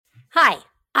Hi,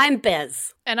 I'm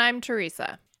Biz. And I'm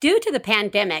Teresa. Due to the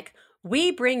pandemic,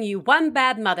 we bring you One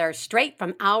Bad Mother straight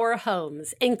from our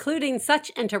homes, including such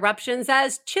interruptions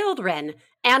as children,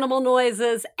 animal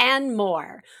noises, and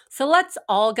more. So let's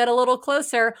all get a little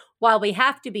closer while we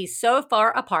have to be so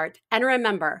far apart. And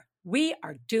remember, we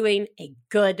are doing a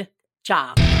good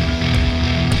job.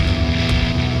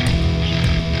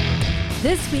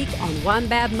 This week on One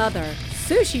Bad Mother,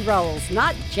 sushi rolls,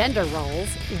 not gender roles,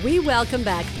 we welcome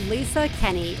back Lisa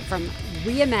Kenney from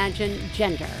Reimagine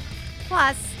Gender.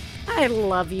 Plus, I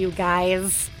love you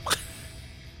guys.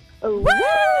 Woo!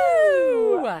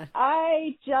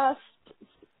 I just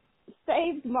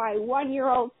saved my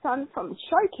 1-year-old son from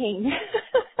choking.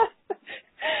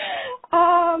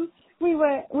 We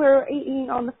were eating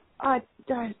on the. I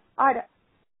don't.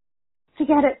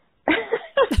 Forget it.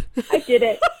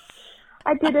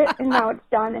 I did it, and now it's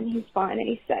done, and he's fine, and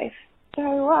he's safe.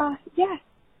 So, yeah,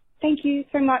 thank you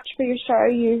so much for your show.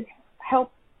 You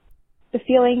help the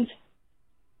feelings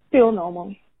feel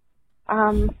normal.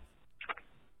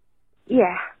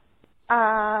 Yeah.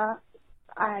 I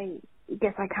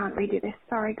guess I can't redo this.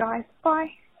 Sorry, guys. Bye.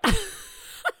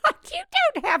 You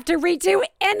don't have to redo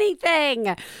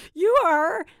anything. You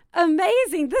are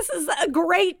amazing. This is a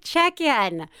great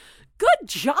check-in. Good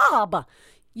job.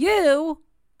 You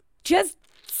just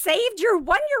saved your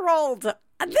 1-year-old.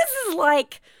 This is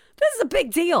a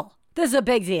big deal. This is a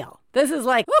big deal. This is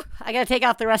like, whew, I got to take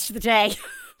off the rest of the day.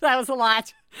 That was a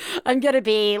lot. I'm going to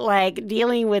be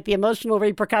dealing with the emotional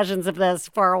repercussions of this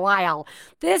for a while.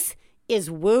 This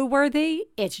is woo-worthy.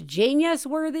 It's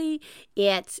genius-worthy.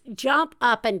 It's jump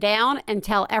up and down and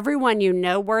tell everyone you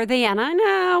know worthy. And I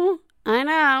know.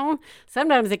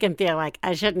 Sometimes it can feel like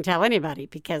I shouldn't tell anybody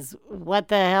because what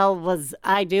the hell was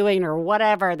I doing or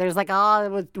whatever. There's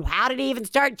how did he even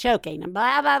start choking? And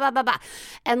blah, blah, blah, blah, blah.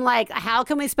 And how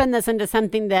can we spin this into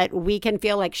something that we can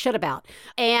feel like shit about?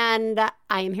 And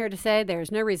I am here to say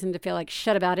there's no reason to feel like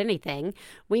shit about anything.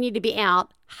 We need to be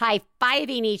out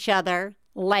high-fiving each other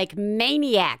like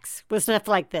maniacs with stuff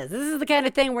like this. This is the kind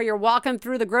of thing where you're walking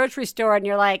through the grocery store and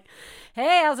you're like,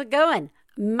 hey, how's it going?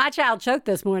 My child choked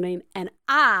this morning, and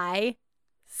I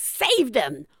saved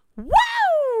him. Woo!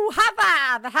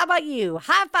 High five. How about you?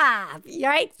 High five.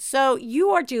 Right? So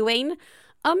you are doing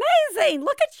amazing.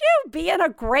 Look at you being a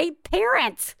great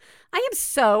parent. I am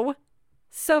so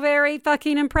very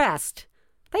fucking impressed.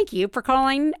 Thank you for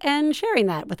calling and sharing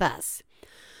that with us.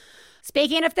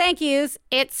 Speaking of thank yous,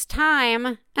 it's time,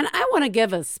 and I want to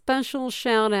give a special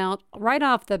shout out right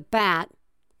off the bat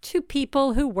to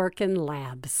people who work in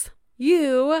labs.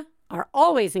 You are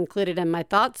always included in my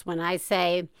thoughts when I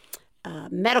say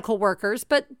medical workers,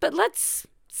 but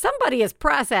somebody is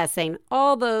processing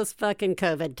all those fucking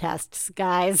COVID tests,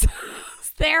 guys.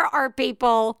 There are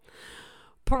people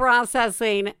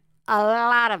processing a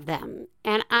lot of them,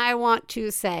 and I want to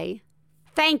say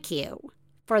thank you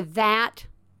for that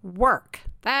work.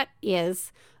 That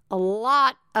is a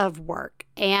lot of work,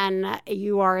 and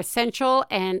you are essential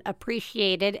and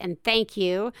appreciated, and thank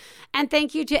you. And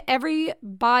thank you to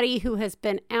everybody who has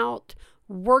been out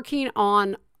working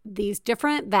on these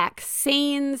different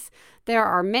vaccines. There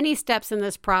are many steps in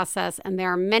this process, and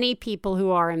there are many people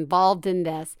who are involved in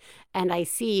this, and I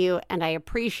see you, and I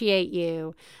appreciate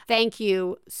you. Thank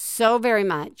you so very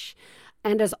much.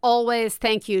 And as always,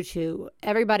 thank you to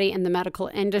everybody in the medical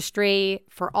industry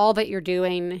for all that you're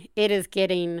doing. It is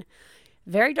getting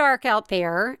very dark out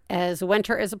there as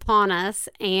winter is upon us,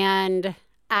 and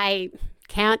I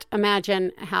can't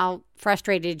imagine how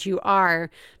frustrated you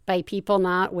are by people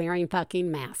not wearing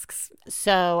fucking masks.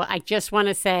 So I just want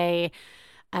to say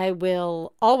I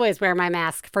will always wear my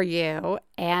mask for you,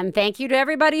 and thank you to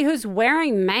everybody who's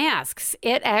wearing masks.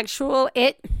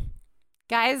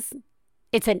 Guys,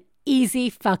 it's an easy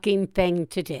fucking thing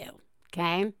to do,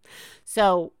 okay?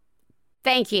 So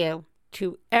thank you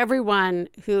to everyone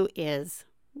who is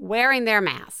wearing their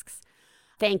masks.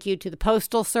 Thank you to the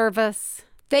Postal Service.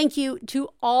 Thank you to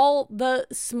all the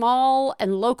small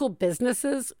and local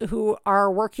businesses who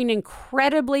are working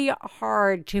incredibly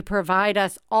hard to provide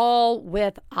us all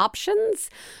with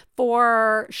options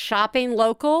for shopping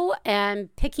local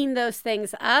and picking those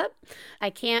things up. I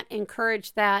can't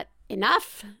encourage that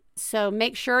enough. So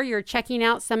make sure you're checking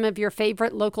out some of your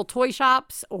favorite local toy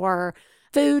shops or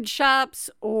food shops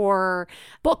or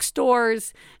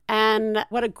bookstores. And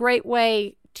what a great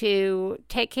way to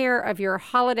take care of your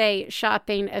holiday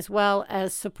shopping as well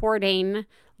as supporting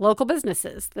local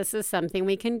businesses. This is something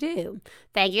we can do.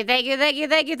 Thank you, thank you, thank you,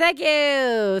 thank you, thank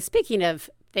you. Speaking of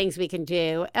things we can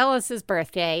do, Ellis's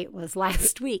birthday was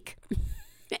last week.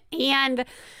 And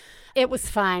it was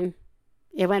fine.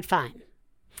 It went fine.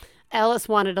 Ellis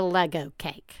wanted a Lego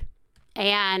cake.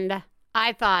 And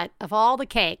I thought, of all the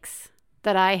cakes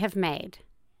that I have made,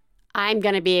 I'm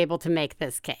going to be able to make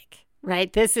this cake,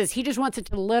 right? He just wants it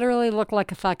to literally look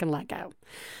like a fucking Lego.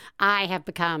 I have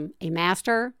become a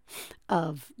master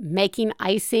of making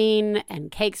icing and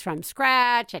cakes from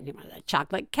scratch, and the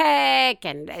chocolate cake,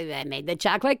 and I made the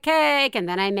chocolate cake, and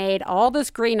then I made all this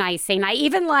green icing. I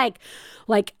even I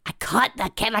cut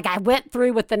the cake, I went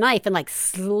through with the knife and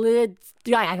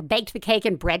I baked the cake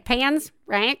in bread pans,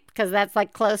 right? Because that's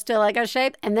close to Lego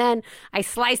shape. And then I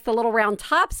sliced the little round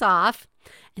tops off,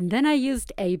 and then I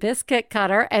used a biscuit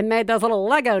cutter and made those little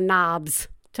Lego knobs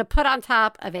to put on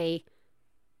top of a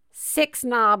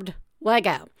 6-knobbed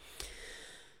Lego.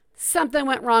 Something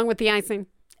went wrong with the icing.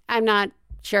 I'm not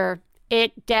sure.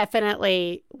 It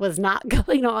definitely was not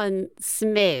going on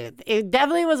smooth. It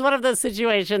definitely was one of those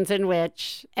situations in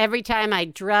which every time I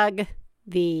drug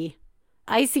the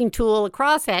icing tool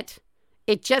across it,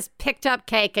 it just picked up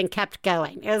cake and kept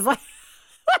going. It was like,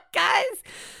 guys,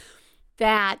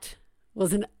 that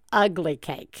was an ugly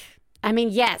cake. I mean,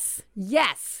 yes,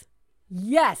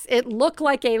 it looked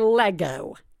like a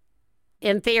Lego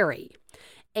in theory,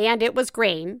 and it was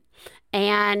green,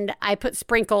 and I put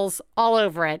sprinkles all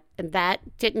over it, and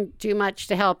that didn't do much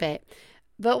to help it.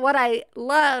 But what I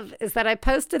love is that I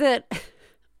posted it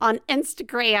on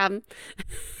Instagram,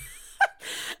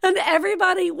 and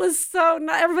everybody's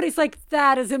like,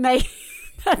 that is amazing.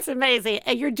 That's amazing,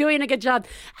 and you're doing a good job.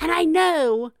 And I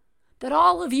know that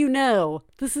all of you know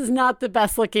this is not the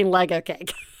best looking Lego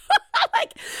cake.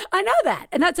 I know that,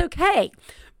 and that's okay.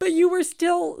 But you were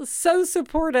still so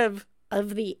supportive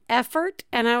of the effort.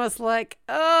 And I was like,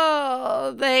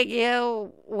 oh, thank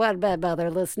you, One Bad Mother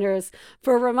listeners,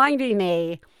 for reminding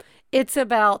me it's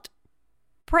about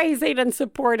praising and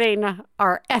supporting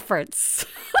our efforts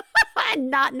and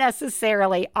not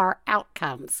necessarily our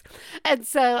outcomes. And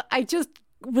so I just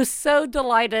was so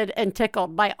delighted and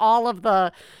tickled by all of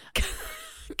the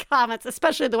comments,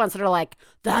 especially the ones that are like,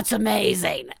 that's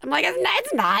amazing. I'm like,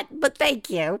 it's not, but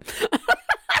thank you.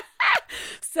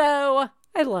 So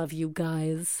I love you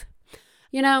guys.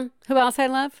 You know who else I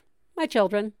love? My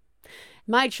children.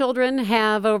 My children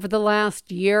have, over the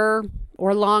last year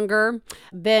or longer,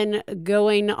 been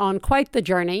going on quite the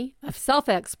journey of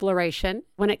self-exploration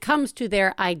when it comes to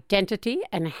their identity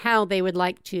and how they would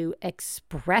like to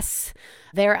express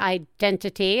their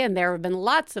identity. And there have been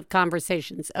lots of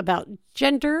conversations about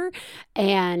gender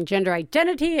and gender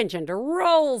identity and gender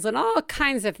roles and all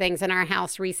kinds of things in our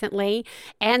house recently.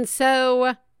 And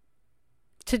so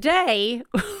today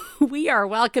we are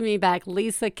welcoming back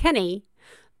Lisa Kenney,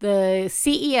 the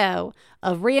CEO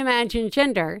of Reimagine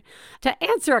Gender, to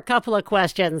answer a couple of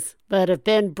questions that have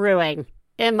been brewing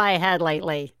in my head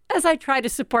lately as I try to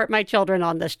support my children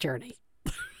on this journey.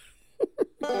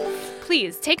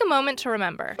 Please take a moment to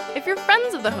remember, if you're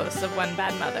friends of the hosts of One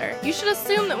Bad Mother, you should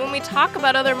assume that when we talk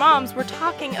about other moms, we're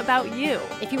talking about you.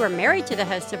 If you are married to the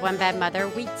hosts of One Bad Mother,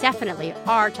 we definitely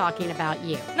are talking about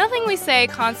you. Nothing we say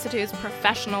constitutes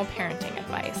professional parenting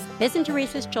advice. Biz and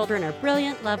Teresa's children are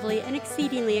brilliant, lovely, and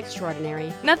exceedingly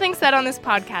extraordinary. Nothing said on this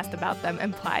podcast about them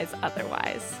implies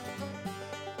otherwise.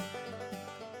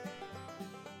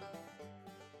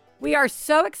 We are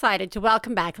so excited to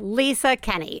welcome back Lisa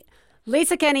Kenney.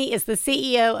 Lisa Kenney is the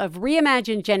CEO of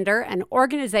Reimagine Gender, an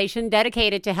organization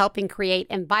dedicated to helping create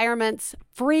environments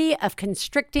free of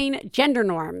constricting gender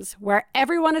norms, where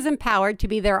everyone is empowered to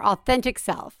be their authentic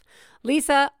self.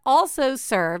 Lisa also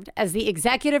served as the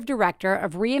executive director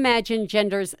of Reimagine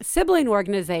Gender's sibling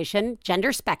organization,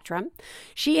 Gender Spectrum.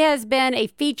 She has been a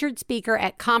featured speaker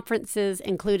at conferences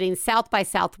including South by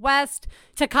Southwest,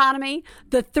 Techonomy,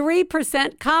 the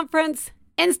 3% Conference,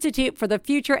 Institute for the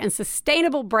Future and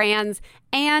Sustainable Brands,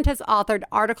 and has authored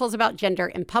articles about gender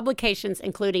in publications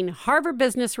including Harvard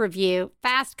Business Review,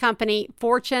 Fast Company,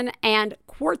 Fortune, and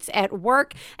Quartz at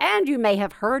Work. And you may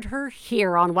have heard her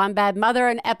here on One Bad Mother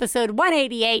in episode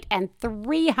 188 and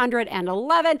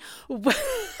 311. Welcome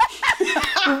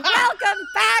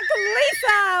back,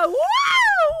 Lisa! Woo!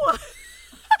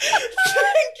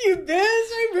 Thank you, Biz.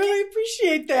 I really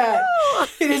appreciate that.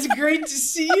 It is great to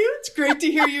see you. It's great to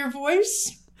hear your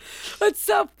voice. It's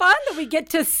so fun that we get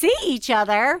to see each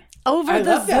other over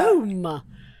the Zoom. That.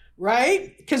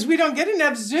 Right? Because we don't get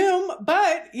enough Zoom,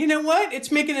 but you know what?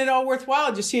 It's making it all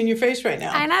worthwhile just seeing your face right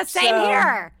now. And same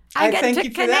here. I get thank to you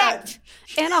for connect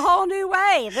in a whole new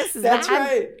way. That's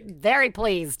right. I'm very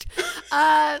pleased.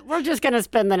 We're just going to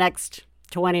spend the next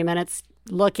 20 minutes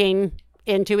looking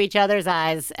into each other's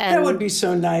eyes and that would be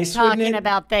so nice, talking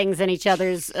about things in each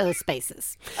other's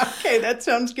spaces. Okay, that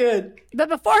sounds good. But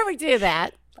before we do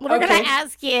that, We're Okay. going to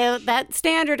ask you that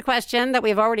standard question that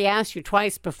we've already asked you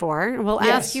twice before. We'll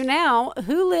ask you now,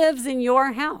 who lives in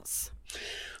your house?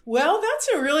 Well, that's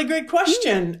a really great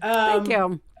question. Thank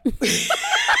you.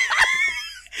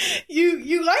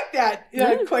 You like that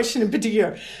question in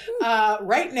particular.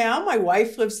 Right now, my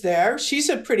wife lives there. She's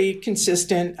a pretty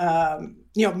consistent,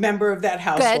 member of that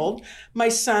household. Good. My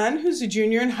son, who's a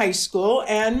junior in high school,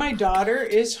 and my daughter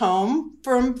is home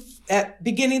at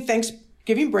beginning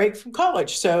Thanksgiving break from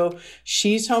college. So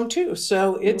she's home too.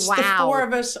 So it's the four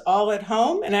of us all at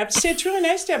home. And I have to say, it's really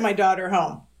nice to have my daughter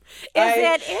home. Is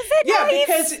it Yeah, nice?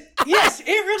 because, yes, it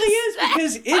really is,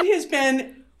 because it has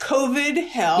been COVID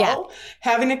hell,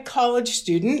 having a college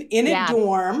student in a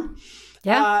dorm.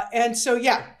 Yeah. And so,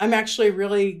 I'm actually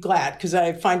really glad, because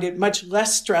I find it much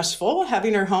less stressful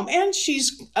having her home. And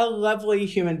she's a lovely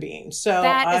human being. So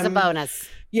that is a bonus.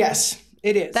 Yes,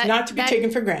 it is. Not to be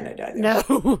taken for granted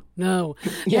either. No.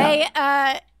 Yeah.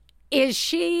 Hey, is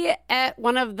she at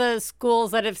one of the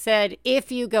schools that have said,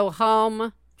 if you go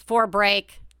home for a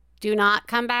break, do not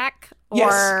come back?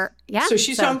 Yes. So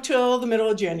she's home till the middle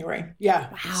of January. Yeah.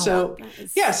 Wow. So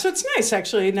it's nice,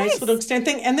 actually. A nice little extended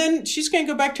thing. And then she's going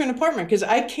to go back to an apartment, because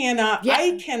I cannot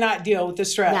deal with the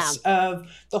stress of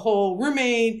the whole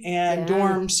roommate and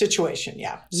dorm situation.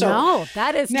 Yeah. So no,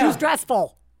 that is too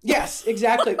stressful. Yes,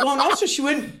 exactly. Well, and also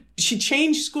she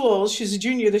changed schools. She's a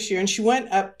junior this year, and she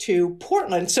went up to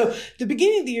Portland. So the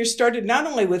beginning of the year started not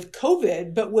only with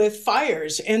COVID, but with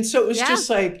fires. And so it was just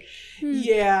like,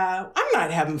 I'm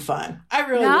not having fun. I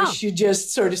really wish you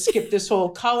just sort of skip this whole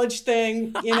college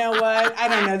thing. You know what? I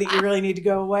don't know that you really need to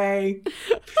go away.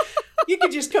 You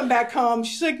could just come back home.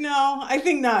 She's like, no, I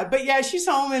think not. But she's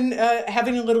home and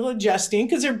having a little adjusting,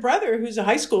 because her brother, who's a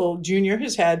high school junior,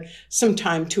 has had some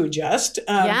time to adjust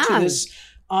to this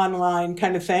online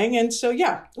kind of thing. And so,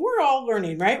 we're all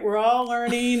learning, right? We're all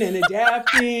learning and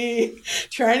adapting,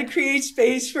 trying to create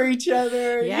space for each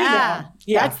other. Yeah.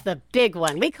 That's the big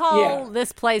one. We call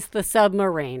this place the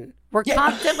submarine. We're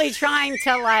constantly trying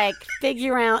to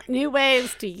figure out new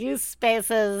ways to use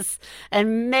spaces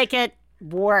and make it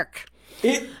work.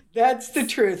 That's the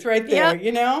truth right there,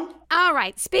 All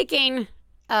right. Speaking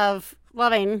of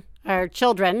loving our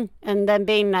children and them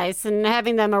being nice and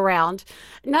having them around,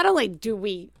 not only do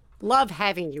we love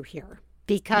having you here,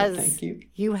 because thank you.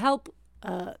 You help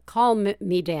calm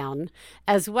me down,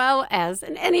 as well as,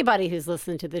 and anybody who's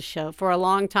listened to this show for a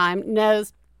long time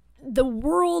knows, the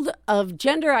world of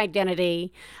gender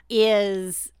identity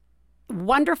is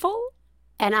wonderful.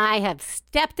 And I have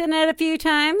stepped in it a few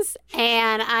times,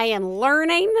 and I am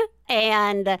learning,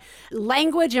 and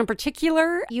language in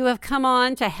particular, you have come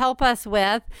on to help us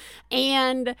with.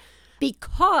 And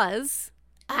because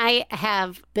I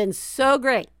have been so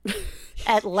great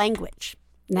at language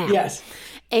now,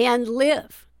 and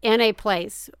live in a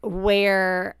place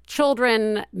where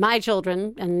children, my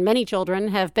children, and many children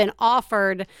have been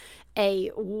offered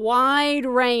a wide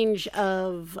range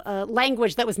of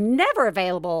language that was never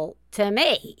available to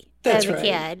me as a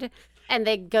kid. And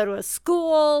they go to a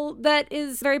school that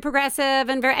is very progressive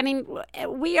and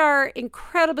we are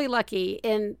incredibly lucky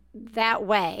in that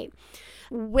way.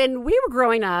 When we were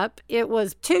growing up, it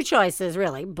was two choices,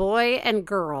 really, boy and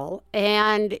girl.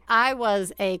 And I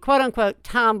was a quote unquote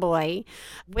tomboy,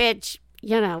 which,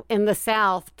 in the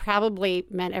South probably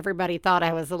meant everybody thought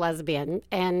I was a lesbian.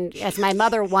 And as my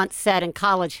mother once said in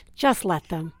college, just let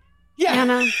them.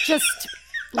 Yeah. Just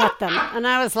let them. And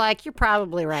I was like, you're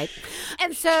probably right.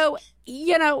 And so,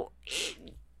 we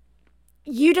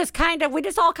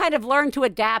just all kind of learned to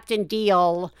adapt and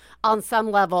deal on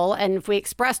some level. And if we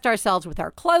expressed ourselves with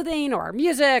our clothing or our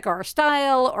music or our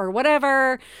style or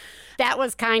whatever, that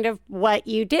was kind of what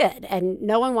you did. And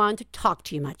no one wanted to talk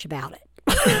to you much about it.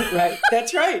 Right.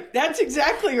 That's right. That's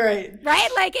exactly right. Right?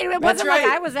 It wasn't like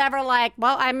I was ever like,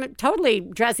 well, I'm totally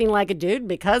dressing like a dude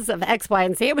because of X, Y,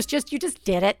 and Z. It was just, you just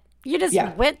did it. You just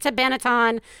went to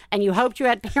Benetton and you hoped you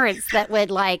had parents that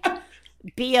would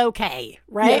be okay,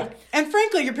 right? Yeah. And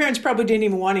frankly, your parents probably didn't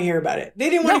even want to hear about it. They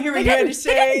didn't want to hear what you had to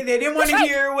say. They didn't want to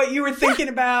hear what you were thinking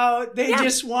about. They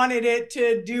just wanted it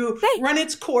to run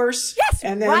its course. Yes,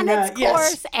 and then, run its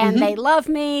course, and they love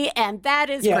me, and that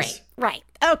is great. Right.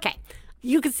 Okay.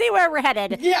 You can see where we're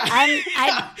headed. Yeah.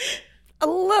 I'm a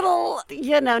little,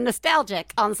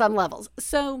 nostalgic on some levels.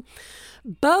 So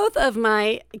both of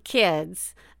my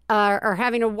kids are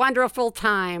having a wonderful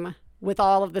time with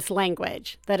all of this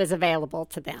language that is available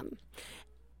to them.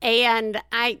 And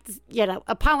I,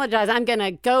 apologize. I'm going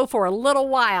to go for a little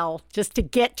while just to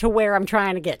get to where I'm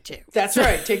trying to get to. That's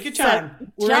right. Take your time. So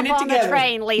we're jump in it on together. the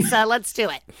train, Lisa. Let's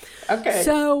do it. Okay.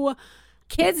 So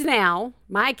kids now,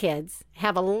 my kids,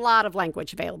 have a lot of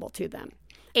language available to them.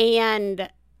 And,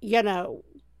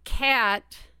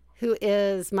 Kat, who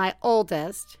is my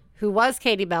oldest, who was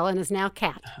Katie Bell and is now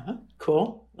Kat.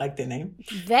 Cool. Like the name.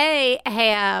 They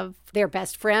have their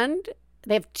best friend.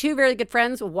 They have two very good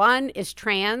friends. One is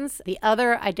trans. The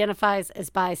other identifies as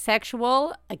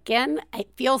bisexual. Again, it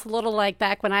feels a little like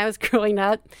back when I was growing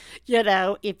up.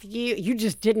 If you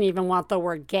just didn't even want the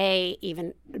word gay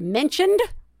even mentioned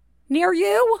near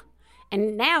you.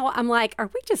 And now I'm like, are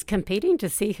we just competing to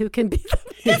see who can be?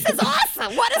 This is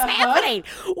awesome. What is happening?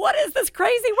 What is this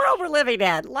crazy world we're living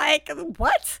in? Like,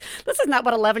 what? This is not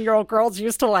what 11-year-old girls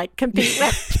used to compete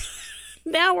with.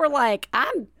 Now we're like,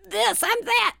 I'm this, I'm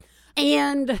that.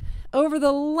 And over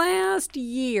the last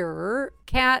year,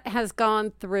 Kat has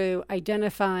gone through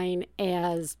identifying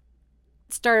as,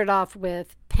 started off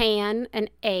with pan and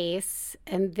ace,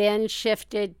 and then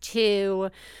shifted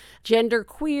to gender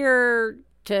queer,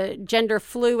 to gender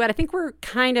fluid. I think we're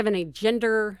kind of in a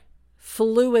gender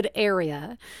fluid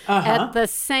area. At the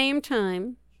same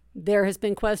time, there has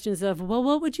been questions of, well,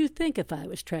 what would you think if I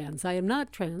was trans? I am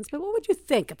not trans, but what would you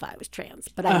think if I was trans?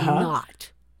 But I'm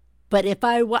not. But if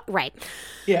I was, right.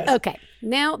 Yes. Okay.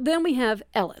 Now, then we have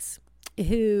Ellis,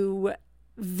 who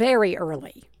very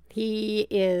early, he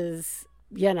is,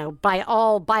 by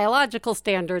all biological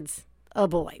standards, a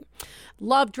boy.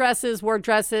 Loved dresses, wore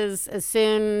dresses as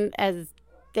soon as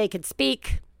they could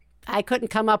speak. I couldn't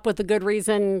come up with a good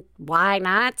reason why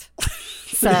not.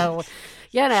 So,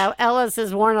 Ellis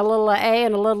has worn a little A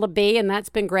and a little B, and that's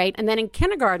been great. And then in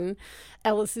kindergarten,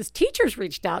 Ellis's teachers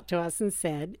reached out to us and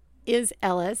said, is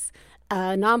Ellis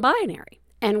non-binary?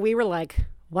 And we were like,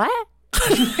 what?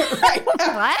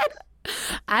 What?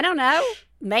 I don't know.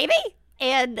 Maybe.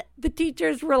 And the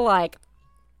teachers were like,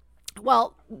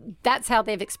 well, that's how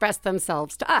they've expressed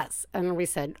themselves to us. And we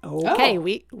said, okay,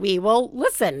 we will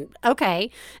listen.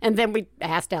 Okay. And then we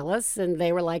asked Ellis, and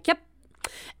they were like, yep.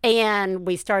 And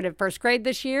we started first grade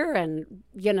this year, and,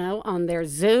 on their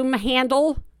Zoom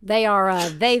handle, they are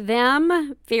they,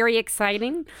 them. Very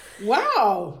exciting.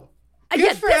 Wow.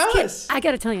 Good for Ellis. I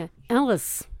got to tell you,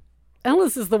 Ellis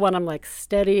is the one I'm like,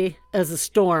 steady as a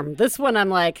storm. This one I'm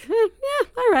like, yeah,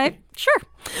 all right, sure.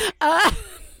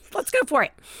 Let's go for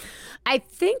it. I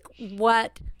think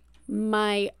what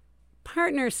my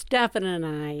partner Stefan and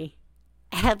I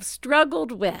have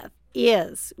struggled with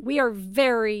is we are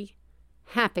very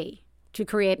happy to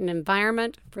create an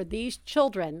environment for these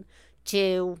children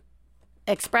to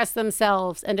express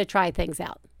themselves and to try things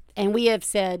out. And we have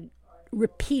said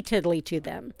repeatedly to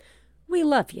them, we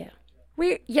love you.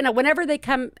 We, whenever they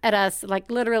come at us,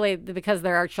 like literally because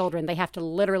they're our children, they have to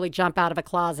literally jump out of a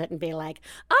closet and be like,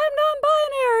 I'm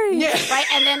non-binary. Yeah. Right?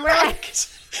 And then we're like,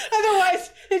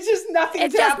 otherwise, it's just nothing.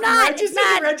 It's just not. It just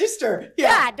doesn't register.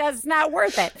 Yeah, it's not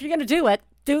worth it. If you're going to do it,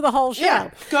 do the whole show. Yeah,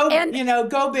 go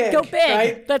big. Go big.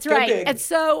 Right? That's right. Big. And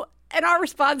so, and our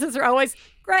responses are always,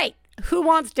 great. Who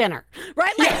wants dinner?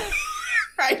 Right?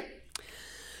 Right.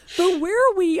 But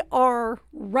where we are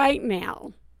right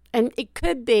now, and it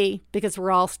could be because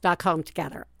we're all stuck home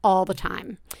together all the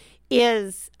time,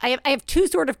 is I have two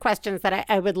sort of questions that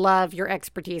I would love your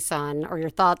expertise on or your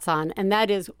thoughts on. And that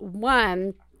is,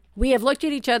 one, we have looked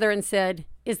at each other and said,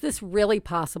 is this really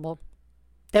possible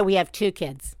that we have two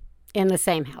kids in the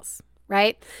same house,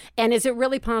 right? And is it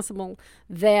really possible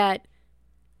that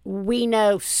we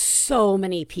know so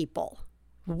many people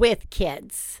with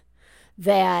kids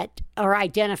that are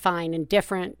identifying in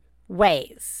different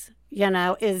ways?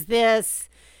 Is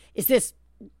this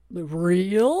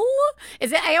real?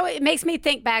 It makes me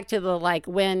think back to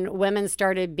when women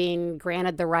started being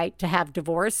granted the right to have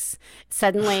divorce.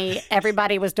 Suddenly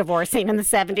everybody was divorcing in the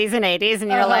 70s and 80s, and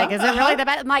you're like, is it really that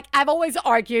bad? I'm like, I've always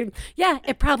argued, yeah,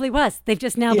 it probably was. They've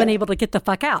just now been able to get the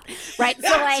fuck out, right? So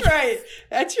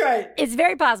That's right. It's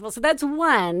very possible. So that's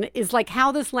one, is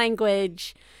how this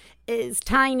language is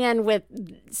tying in with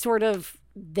sort of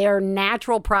their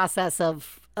natural process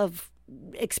of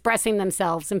expressing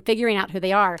themselves and figuring out who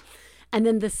they are. And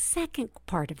then the second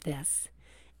part of this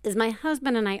is my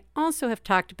husband and I also have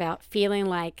talked about feeling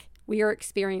like we are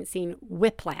experiencing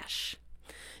whiplash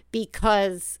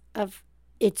because of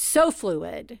it's so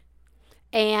fluid,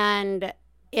 and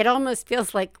it almost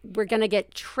feels like we're going to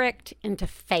get tricked into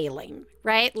failing,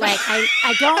 right?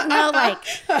 I don't know,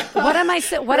 what am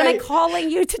I calling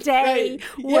you today?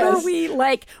 Right. What are we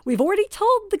we've already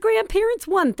told the grandparents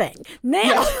one thing.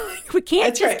 Now we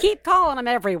can't keep calling them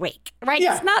every week, right?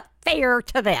 Yeah. It's not fair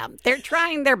to them. They're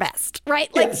trying their best,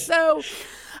 right? So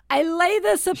I lay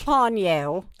this upon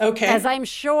you, as I'm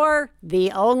sure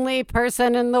the only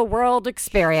person in the world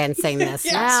experiencing this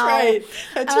yes, now. Right.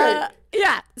 That's right.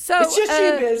 Yeah, so it's just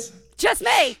you, Biz. Just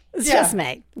me. It's just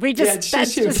me. We just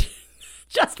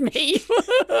just me.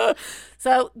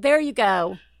 So there you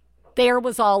go. There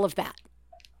was all of that.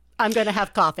 I'm going to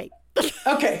have coffee.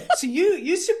 Okay, so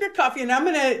you sip your coffee, and I'm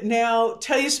going to now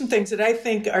tell you some things that I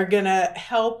think are going to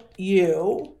help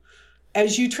you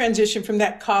as you transition from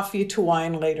that coffee to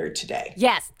wine later today.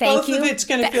 Yes, thank you. Both of it's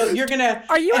going to feel, you're going to...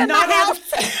 Are you in my house?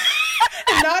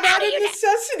 Not out of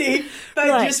necessity,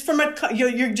 but just from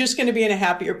you're just going to be in a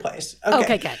happier place.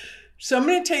 Okay, good. So I'm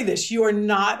going to tell you this. You are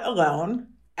not alone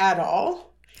at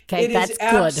all. Okay, that's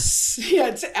good. Yeah,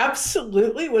 it's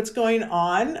absolutely what's going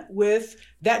on with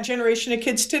that generation of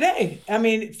kids today. I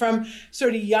mean, from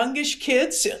sort of youngish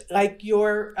kids like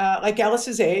like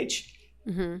Alice's age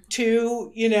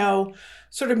to,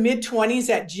 sort of mid-20s,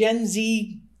 that Gen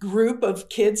Z group of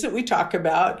kids that we talk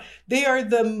about. They are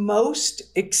the most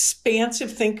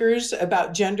expansive thinkers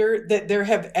about gender that there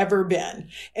have ever been.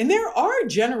 And there are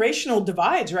generational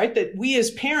divides, right, that we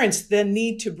as parents then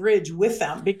need to bridge with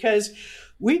them, because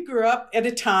we grew up at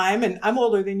a time, and I'm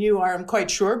older than you are, I'm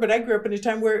quite sure, but I grew up in a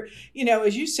time where,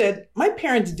 as you said, my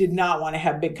parents did not want to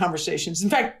have big conversations. In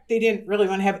fact, they didn't really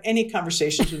want to have any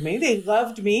conversations with me. They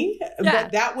loved me,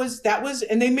 but that was,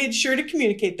 and they made sure to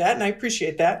communicate that, and I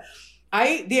appreciate that.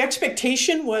 The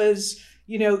expectation was,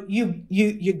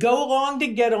 you go along to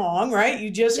get along, right? You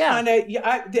just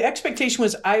the expectation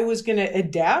was I was going to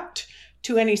adapt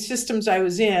to any systems I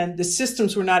was in. The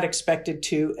systems were not expected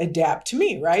to adapt to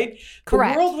me, right?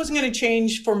 Correct. The world wasn't going to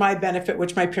change for my benefit,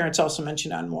 which my parents also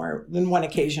mentioned on more than one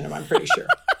occasion, I'm pretty sure.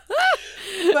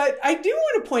 But I do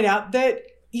want to point out that,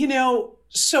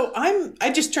 so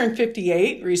I just turned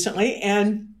 58 recently,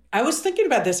 and I was thinking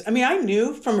about this. I mean, I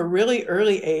knew from a really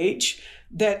early age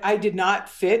that I did not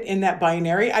fit in that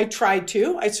binary. I tried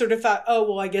to. I sort of thought, oh,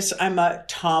 well, I guess I'm a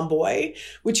tomboy,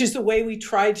 which is the way we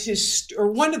tried to,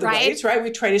 or one of the ways, right?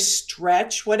 We try to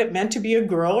stretch what it meant to be a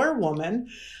girl or a woman.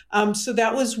 So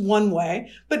that was one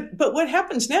way. But what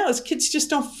happens now is kids just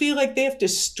don't feel like they have to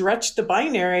stretch the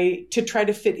binary to try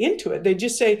to fit into it. They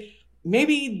just say,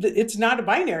 maybe it's not a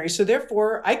binary, so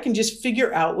therefore I can just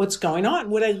figure out what's going on.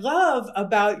 What I love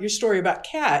about your story about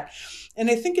Kat, and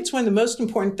I think it's one of the most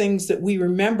important things that we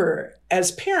remember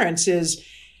as parents, is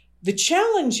the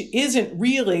challenge isn't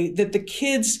really that the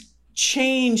kids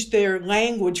change their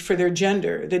language for their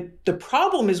gender. The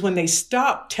problem is when they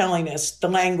stop telling us the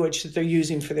language that they're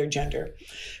using for their gender.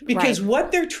 Because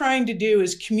what they're trying to do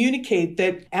is communicate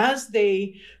that as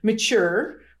they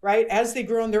mature, right, as they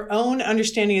grow in their own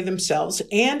understanding of themselves,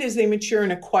 and as they mature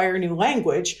and acquire new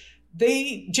language,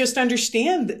 they just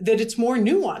understand that it's more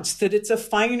nuanced, that it's a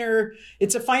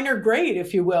finer grade,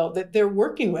 if you will, that they're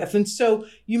working with. And so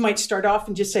you might start off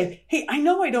and just say, hey, I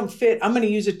know I don't fit. I'm going to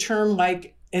use a term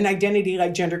like an identity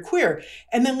like genderqueer.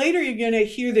 And then later you're going to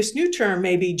hear this new term,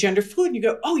 maybe gender fluid. And you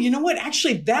go, oh, you know what?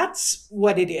 Actually, that's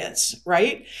what it is,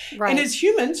 right? And as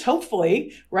humans,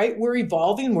 hopefully, right, we're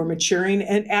evolving, we're maturing.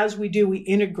 And as we do, we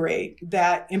integrate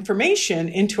that information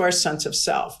into our sense of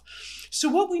self. So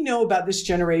what we know about this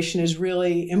generation is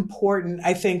really important,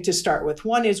 I think, to start with.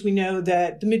 One is we know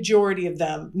that the majority of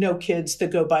them know kids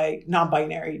that go by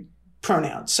non-binary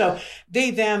pronouns. So they,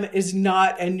 them is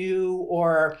not a new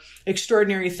or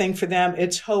extraordinary thing for them.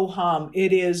 It's ho-hum.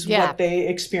 It is what they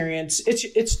experience.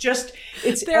 There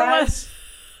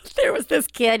was this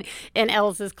kid in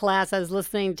Elsa's class. I was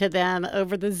listening to them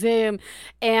over the Zoom,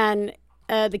 and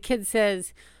the kid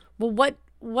says, well,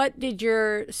 what did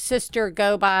your sister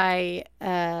go by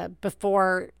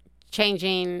before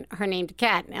changing her name to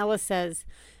Kat? And Ella says,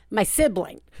 my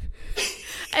sibling.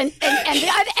 and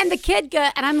the kid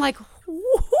and I'm like, who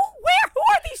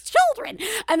are these children?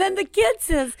 And then the kid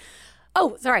says,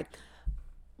 oh, sorry,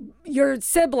 your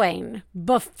sibling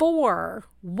before,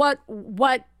 what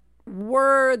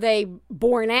were they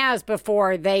born as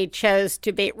before they chose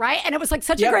to be, right? And it was like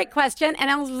such a great question.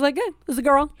 And I was like, it was a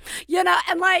girl,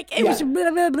 and like, it was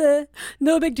blah, blah, blah,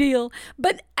 no big deal.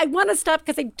 But I want to stop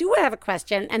because I do have a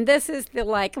question. And this is the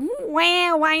like,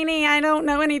 wow, whiny, I don't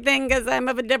know anything because I'm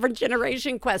of a different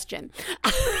generation question.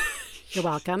 You're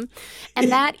welcome.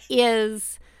 And that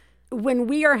is, when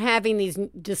we are having these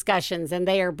discussions and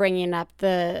they are bringing up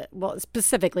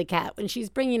specifically Kat, when she's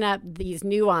bringing up these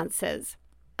nuances,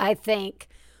 I think,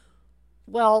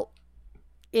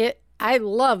 I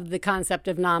love the concept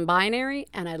of non-binary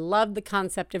and I love the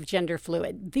concept of gender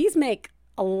fluid. These make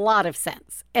a lot of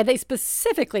sense, and they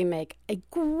specifically make a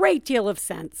great deal of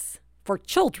sense for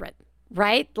children,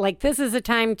 right? Like, this is a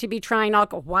time to be trying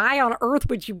out. Why on earth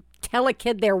would you tell a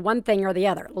kid they're one thing or the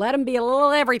other? Let them be a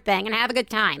little everything and have a good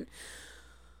time.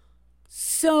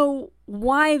 So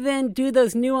why then do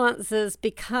those nuances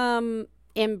become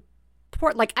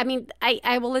important? Like, I mean,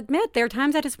 I will admit there are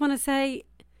times I just want to say,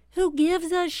 who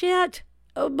gives a shit?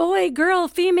 boy, girl,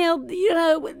 female,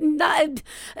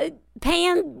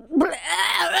 pan,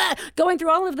 going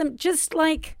through all of them, just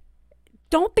like,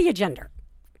 don't be a gender.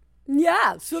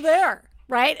 Yeah, so there.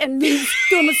 Right? And then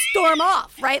storm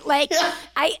off, right? Like,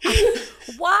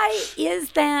 why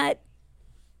is that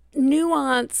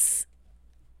nuance?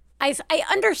 I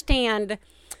understand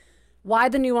why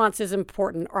the nuance is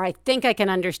important, or I think I can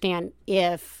understand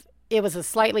if it was a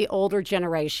slightly older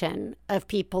generation of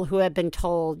people who have been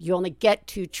told you only get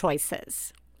two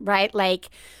choices, right? Like,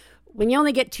 when you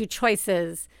only get two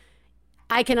choices,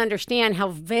 I can understand how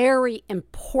very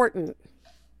important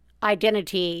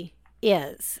identity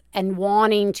is and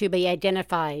wanting to be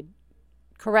identified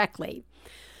correctly.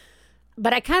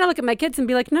 But I kind of look at my kids and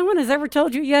be like, no one has ever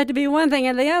told you had to be one thing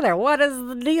and the other. What is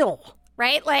the deal?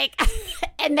 Right? Like,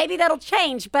 and maybe that'll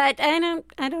change, but I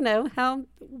don't know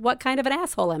what kind of an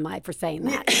asshole am I for saying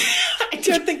that? I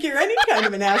don't think you're any kind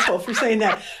of an asshole for saying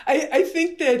that. I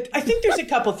think there's a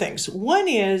couple things. One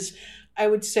is, I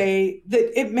would say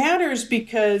that it matters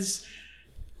because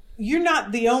you're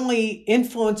not the only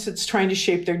influence that's trying to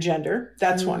shape their gender.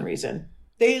 That's one reason.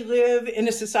 They live in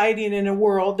a society and in a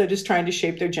world that is trying to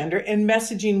shape their gender and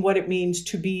messaging what it means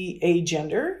to be a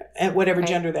gender, and whatever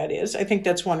gender that is. I think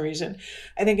that's one reason.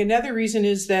 I think another reason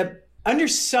is that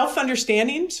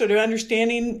self-understanding, sort of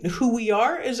understanding who we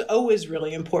are, is always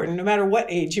really important, no matter what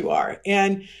age you are.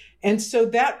 And so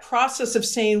that process of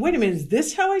saying, wait a minute, is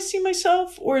this how I see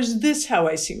myself, or is this how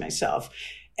I see myself?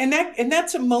 And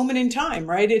that's a moment in time,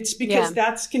 right? It's because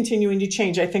that's continuing to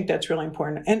change. I think that's really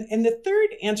important. And the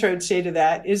third answer I would say to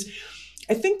that is,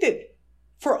 I think that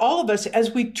for all of us, as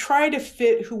we try to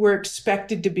fit who we're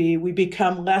expected to be, we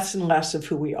become less and less of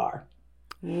who we are.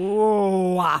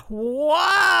 Whoa.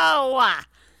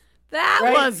 That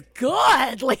was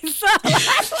good, Lisa.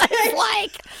 That was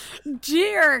like,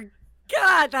 dear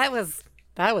God, that was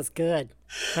good.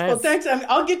 Well, thanks.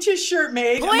 I'll get you a shirt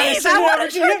made. Please, I want a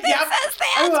shirt that says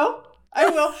that. I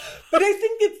will. But I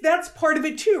think that's part of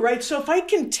it too, right? So if I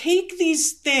can take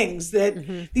these things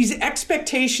these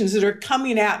expectations that are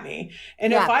coming at me,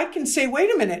 and if I can say,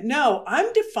 wait a minute, no,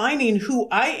 I'm defining who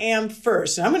I am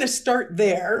first, and I'm going to start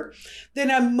there, then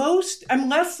I'm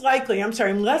less likely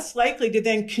to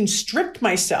then constrict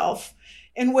myself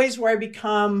in ways where I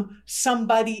become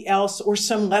somebody else or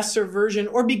some lesser version,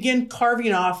 or begin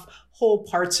carving off whole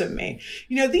parts of me.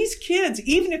 These kids,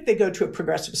 even if they go to a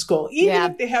progressive school,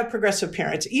 even if they have progressive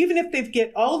parents, even if they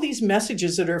get all these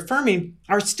messages that are affirming,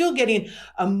 are still getting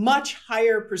a much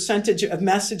higher percentage of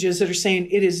messages that are saying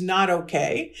it is not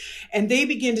okay. And they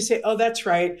begin to say, oh, that's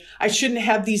right. I shouldn't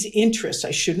have these interests. I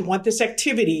shouldn't want this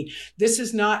activity. This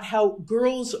is not how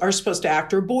girls are supposed to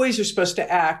act, or boys are supposed to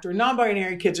act, or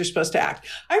non-binary kids are supposed to act.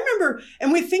 I remember,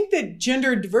 and we think that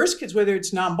gender diverse kids, whether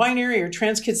it's non-binary or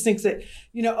trans kids, think that,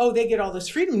 they get all this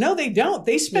freedom. No, they don't.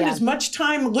 They spend as much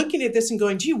time looking at this and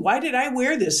going, gee, why did I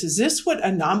wear this? Is this what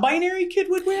a non-binary kid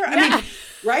would wear? I mean,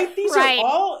 right? These are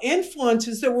all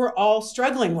influences that we're all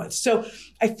struggling with. So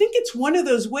I think it's one of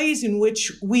those ways in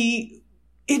which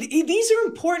these are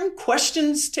important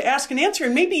questions to ask and answer,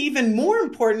 and maybe even more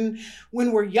important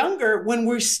when we're younger, when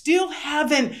we still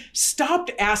haven't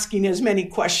stopped asking as many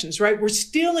questions, right? We're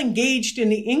still engaged in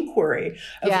the inquiry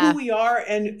of who we are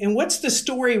and what's the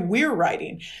story we're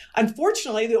writing.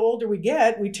 Unfortunately, the older we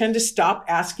get, we tend to stop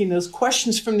asking those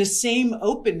questions from the same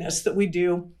openness that we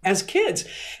do as kids.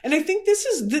 And I think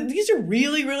these are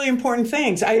really, really important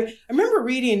things. I remember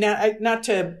reading, not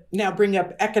to now bring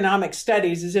up economic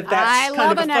studies as if that's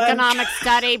kind of an economic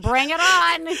study. Bring it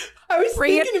on. I was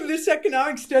thinking of this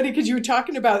economic study because you were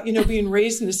talking about, being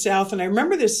raised in the South. And I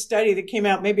remember this study that came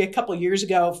out maybe a couple of years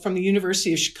ago from the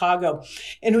University of Chicago.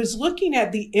 And it was looking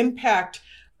at the impact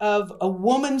of a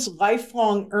woman's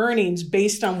lifelong earnings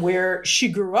based on where she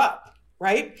grew up,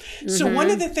 right? Mm-hmm. So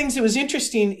one of the things that was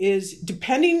interesting is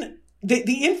depending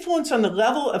the influence on the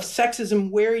level of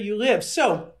sexism where you live.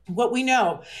 So what we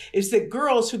know is that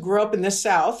girls who grow up in the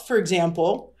South, for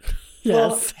example,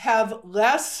 will have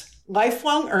less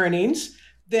lifelong earnings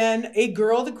than a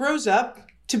girl that grows up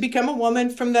to become a woman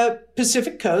from the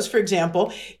Pacific Coast, for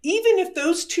example. Even if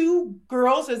those two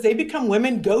girls, as they become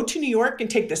women, go to New York and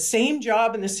take the same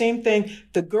job and the same thing,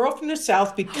 the girl from the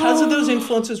South, because of those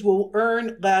influences, will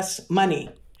earn less money.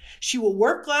 She will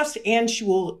work less and she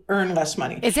will earn less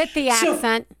money. Is it the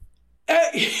accent?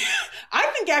 I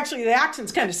think actually the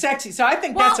accent's kind of sexy, so I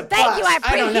think that's a plus. Thank you. I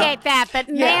appreciate that. But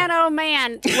man, oh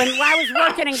man, when I was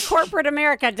working in corporate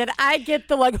America, did I get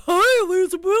the hi,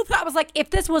 Elizabeth? I was like, if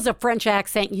this was a French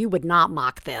accent, you would not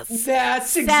mock this.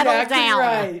 That's exactly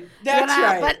right. That's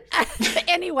right. But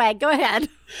anyway, go ahead.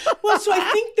 Well, so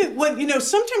I think that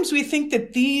sometimes we think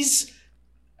that these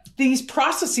these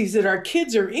processes that our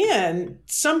kids are in,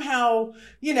 somehow,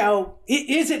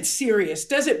 is it serious?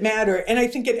 Does it matter? And I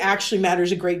think it actually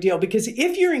matters a great deal, because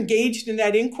if you're engaged in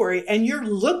that inquiry and you're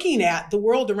looking at the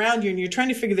world around you and you're trying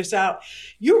to figure this out,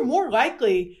 you're more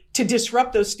likely to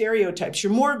disrupt those stereotypes.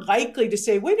 You're more likely to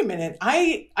say, wait a minute,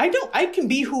 I can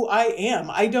be who I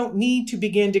am. I don't need to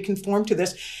begin to conform to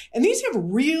this. And these have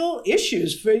real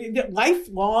issues, for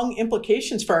lifelong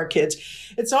implications for our kids.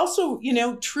 It's also,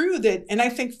 true that, and I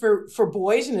think for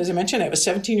boys, and as I mentioned, I have a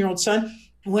 17-year-old son.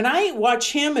 When I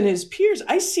watch him and his peers,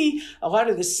 I see a lot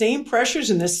of the same pressures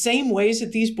and the same ways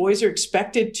that these boys are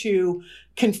expected to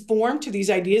conform to these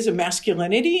ideas of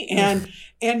masculinity and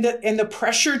the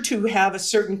pressure to have a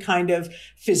certain kind of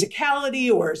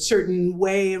physicality or a certain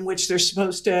way in which they're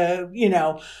supposed to,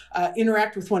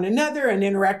 interact with one another and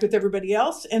interact with everybody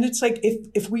else. And it's like,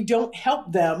 if we don't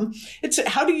help them, it's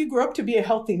how do you grow up to be a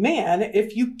healthy man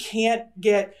if you can't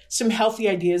get some healthy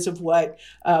ideas of what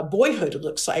boyhood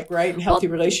looks like, right? And healthy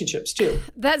relationships too.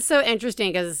 That's so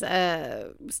interesting, because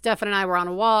Stefan and I were on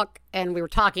a walk and we were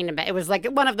talking about, it was like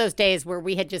one of those days where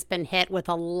we had just been hit with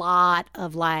a lot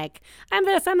of like, I'm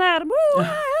this, I'm that, woo,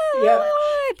 yeah.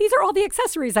 These are all the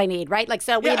accessories I need, right? Like,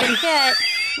 so we've been hit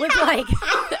with like,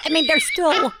 I mean, they're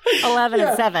still 11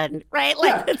 and 7, right?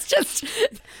 Like, it's just,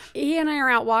 he and I are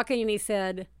out walking and he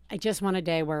said, I just want a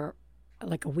day where,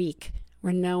 like a week,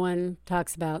 where no one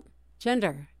talks about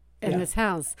gender in this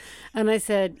house. And I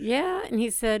said, yeah. And he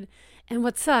said, and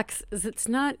what sucks is it's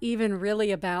not even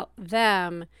really about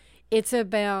them. It's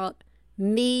about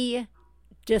me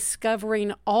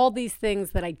discovering all these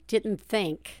things that I didn't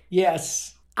think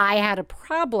I had a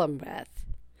problem with.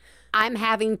 I'm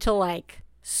having to like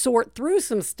sort through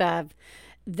some stuff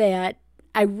that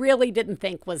I really didn't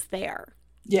think was there.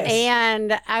 Yes.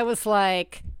 And I was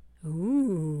like,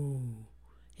 ooh,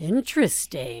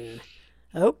 interesting.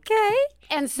 Okay.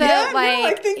 And so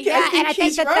I think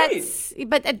he's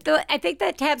right. I think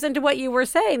that taps into what you were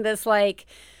saying, this like,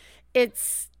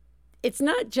 it's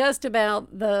not just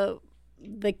about the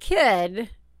kid,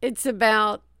 it's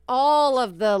about all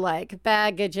of the like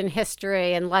baggage and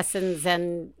history and lessons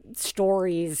and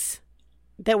stories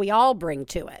that we all bring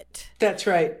to it. That's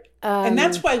right. And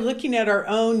that's why looking at our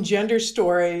own gender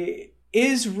story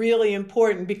is really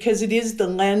important, because it is the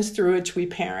lens through which we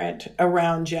parent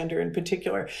around gender in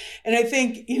particular. And I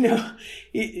think,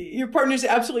 your partner's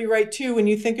absolutely right too, when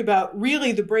you think about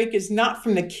really the break is not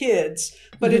from the kids,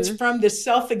 but it's from the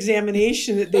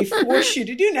self-examination that they force you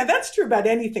to do. Now that's true about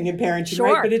anything in parenting,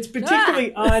 right? But it's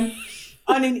particularly on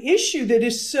an issue that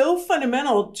is so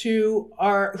fundamental to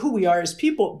who we are as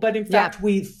people, but in fact,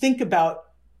 we think about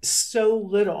so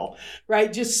little,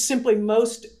 right? Just simply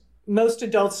most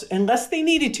adults, unless they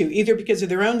needed to, either because of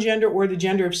their own gender or the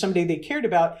gender of somebody they cared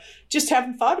about, just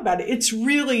haven't thought about it. It's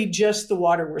really just the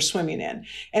water we're swimming in.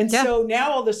 And so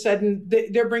now all of a sudden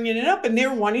they're bringing it up and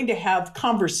they're wanting to have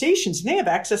conversations, and they have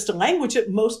access to language that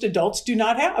most adults do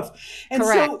not have. And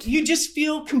so you just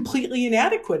feel completely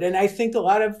inadequate. And I think a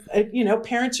lot of,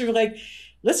 parents are like,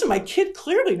 listen, my kid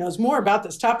clearly knows more about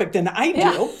this topic than I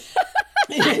do.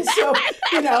 And so,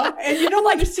 and you don't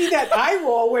want to see that eye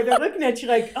roll where they're looking at you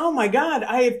like, oh my God,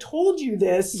 I have told you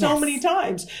this so many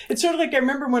times. It's sort of like, I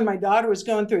remember when my daughter was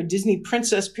going through a Disney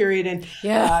princess period, and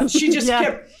she just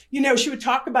kept, she would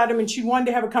talk about him and she wanted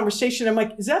to have a conversation. I'm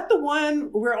like, is that the one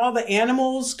where all the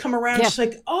animals come around? Yeah. She's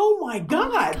like, oh my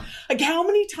God. Like, how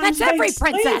many times That's every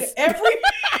princess.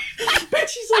 But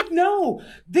she's like, no,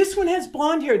 this one has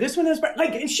blonde hair. This one has,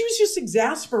 and she was just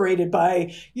exasperated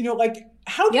by,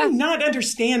 how do you not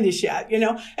understand this yet?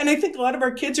 And I think a lot of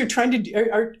our kids are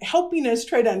are helping us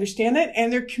try to understand it,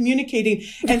 and they're communicating.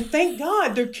 And thank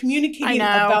God they're communicating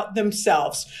about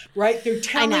themselves, right? They're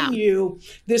telling you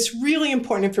this really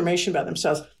important information about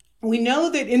themselves. We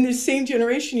know that in this same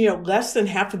generation, less than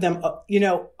half of them,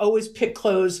 always pick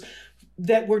clothes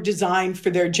that were designed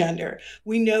for their gender.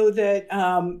 We know that,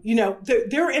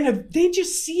 they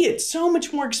just see it so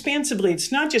much more expansively.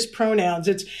 It's not just pronouns.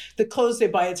 It's the clothes they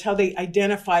buy. It's how they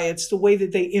identify. It's the way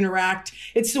that they interact.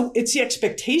 It's the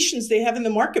expectations they have in the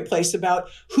marketplace about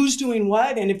who's doing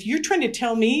what. And if you're trying to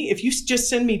tell me, if you just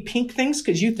send me pink things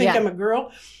because you think I'm a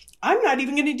girl, I'm not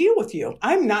even going to deal with you.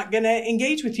 I'm not going to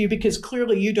engage with you because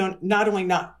clearly you don't not only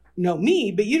not know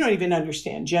me, but you don't even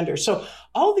understand gender. So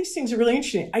all these things are really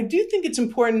interesting. I do think it's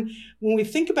important when we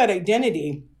think about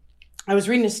identity. I was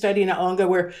reading a study not long ago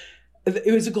where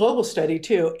it was a global study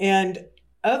too. And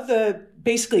of the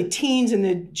basically teens and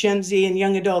the Gen Z and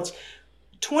young adults,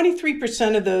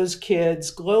 23% of those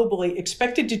kids globally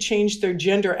expected to change their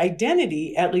gender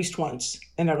identity at least once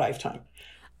in their lifetime.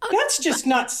 That's just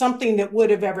not something that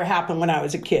would have ever happened when I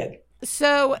was a kid.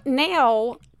 So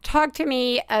now talk to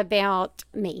me about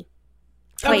me,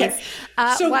 please. Okay.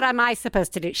 So, what am I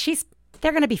supposed to do?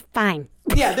 They're going to be fine.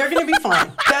 Yeah, they're going to be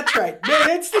fine. That's right.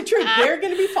 It's the truth. They're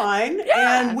going to be fine.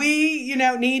 Yeah. And we,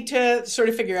 need to sort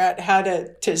of figure out how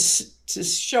to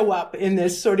show up in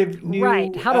this sort of new,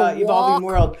 how to evolving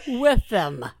world with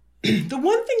them. The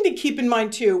one thing to keep in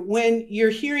mind, too, when you're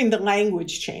hearing the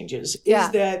language changes is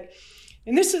that,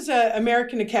 and this is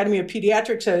American Academy of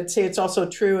Pediatrics, I'd say it's also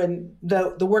true in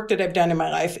the work that I've done in my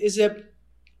life, is that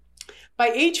by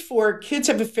age 4, kids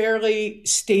have a fairly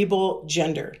stable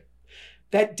gender.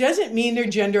 That doesn't mean their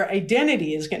gender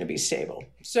identity is going to be stable.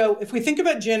 So if we think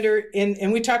about gender,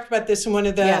 and we talked about this in one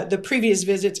of the previous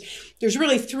visits, there's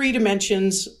really 3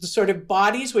 dimensions, the sort of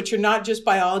bodies, which are not just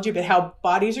biology, but how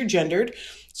bodies are gendered.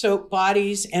 So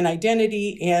bodies and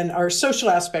identity and our social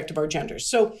aspect of our gender.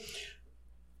 So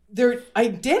their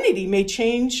identity may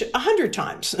change 100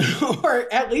 times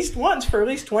or at least once for at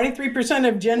least 23%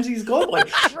 of Gen Zs globally.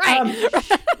 Right.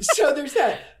 So there's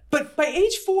that. But by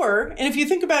age 4, and if you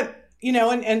think about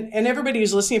and everybody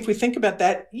who's listening, if we think about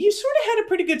that, you sort of had a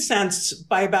pretty good sense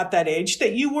by about that age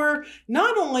that you were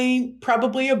not only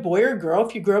probably a boy or girl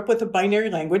if you grew up with a binary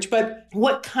language, but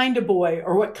what kind of boy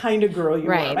or what kind of girl you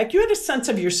were. Like you had a sense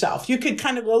of yourself. You could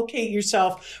kind of locate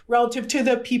yourself relative to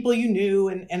the people you knew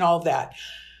and all of that.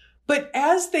 But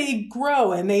as they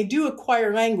grow and they do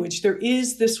acquire language, there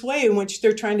is this way in which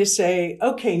they're trying to say,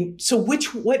 okay, so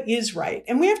what is right?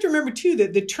 And we have to remember, too,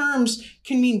 that the terms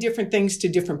can mean different things to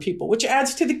different people, which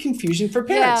adds to the confusion for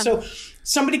parents. Yeah. So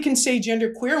somebody can say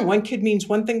genderqueer, and one kid means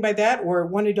one thing by that, or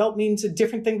one adult means a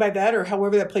different thing by that, or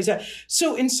however that plays out.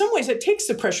 So in some ways, it takes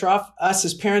the pressure off us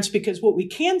as parents, because what we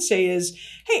can say is,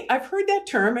 hey, I've heard that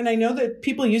term, and I know that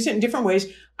people use it in different ways.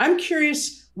 I'm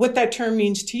curious what that term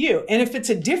means to you. And if it's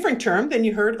a different term than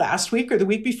you heard last week or the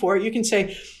week before, you can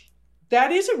say,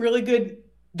 that is a really good,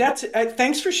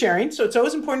 thanks for sharing. So it's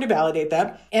always important to validate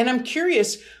that. And I'm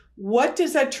curious, what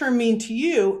does that term mean to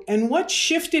you? And what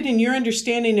shifted in your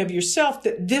understanding of yourself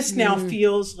that this now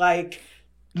feels like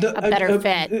a better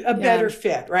fit. A better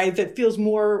fit, right? That feels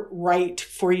more right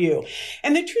for you.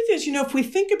 And the truth is, if we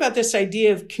think about this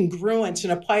idea of congruence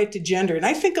and apply it to gender, and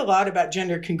I think a lot about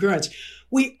gender congruence,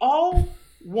 we all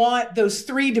want those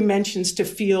 3 dimensions to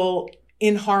feel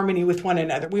in harmony with one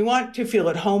another. We want to feel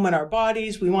at home in our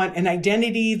bodies. We want an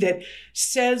identity that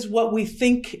says what we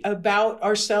think about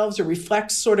ourselves or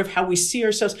reflects sort of how we see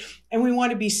ourselves. And we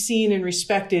want to be seen and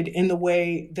respected in the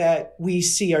way that we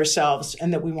see ourselves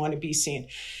and that we want to be seen.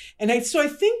 And so I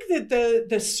think that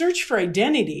the search for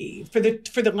identity, for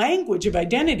the language of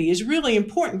identity, is really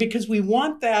important, because we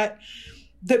want that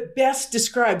best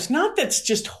describes, not that's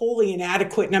just wholly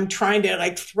inadequate and I'm trying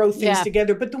to throw things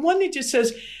together, but the one that just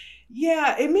says,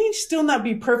 yeah, it may still not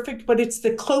be perfect, but it's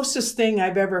the closest thing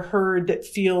I've ever heard that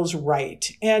feels right.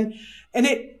 And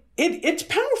it's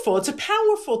powerful. It's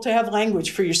powerful to have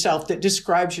language for yourself that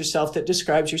describes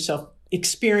yourself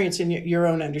experience and your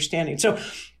own understanding. So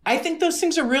I think those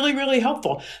things are really, really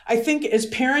helpful. I think as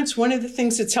parents, one of the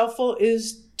things that's helpful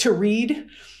is to read,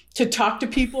 to talk to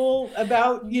people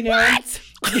about, What?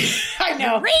 I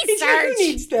know. Research. Who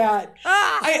needs that?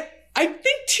 I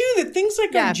think, too, that things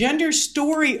like our gender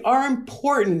story are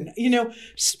important.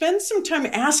 Spend some time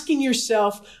asking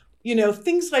yourself,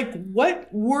 things like, what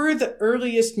were the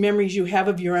earliest memories you have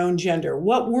of your own gender?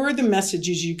 What were the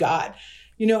messages you got?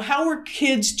 How were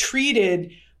kids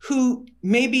treated who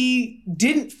maybe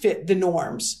didn't fit the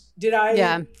norms? Did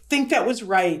I think that was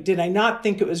right? Did I not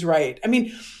think it was right? I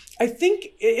mean, I think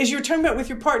as you're talking about with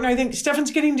your partner, I think Stefan's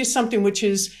getting to something which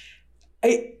is,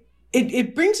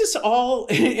 it brings us all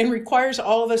and requires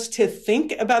all of us to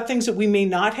think about things that we may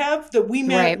not have, that we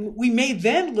may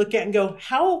then look at and go,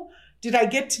 how did I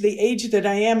get to the age that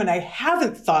I am and I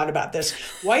haven't thought about this?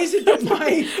 Why is it that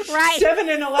my 7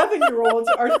 and 11-year-olds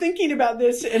are thinking about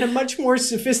this in a much more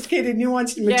sophisticated,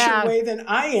 nuanced, mature way than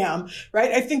I am,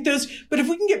 right? I think but if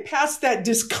we can get past that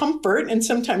discomfort and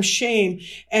sometimes shame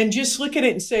and just look at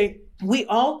it and say, we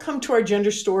all come to our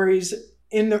gender stories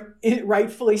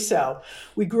rightfully so.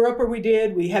 We grew up where we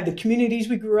did. We had the communities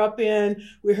we grew up in.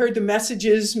 We heard the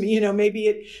messages, maybe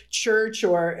at church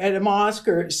or at a mosque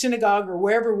or synagogue or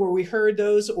wherever where we heard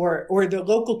those, or the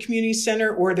local community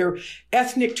center, or their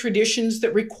ethnic traditions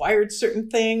that required certain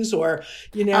things, or,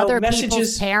 other messages.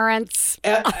 People's parents.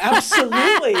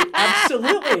 Absolutely.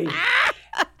 Absolutely.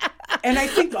 And I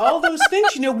think all those things,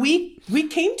 we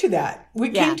came to that. We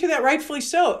came to that rightfully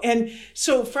so. And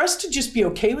so for us to just be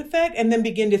okay with that and then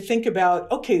begin to think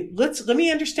about, okay, let me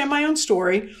understand my own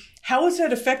story. How is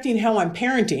that affecting how I'm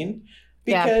parenting?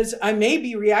 Because I may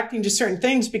be reacting to certain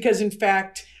things because, in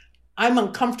fact, I'm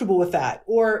uncomfortable with that.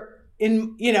 Or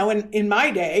in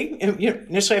my day, and you don't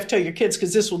necessarily have to tell your kids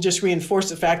because this will just reinforce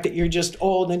the fact that you're just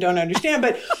old and don't understand,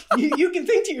 but you can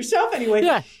think to yourself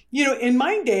anyway, in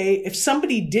my day, if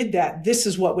somebody did that, this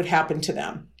is what would happen to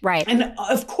them. Right. And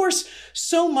of course,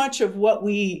 so much of what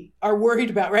we are worried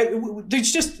about, right?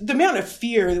 There's just the amount of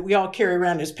fear that we all carry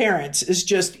around as parents is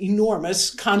just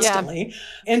enormous constantly.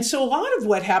 Yeah. And so a lot of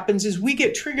what happens is we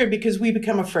get triggered because we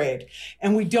become afraid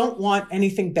and we don't want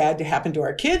anything bad to happen to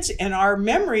our kids. And our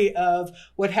memory of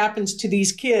what happens to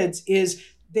these kids is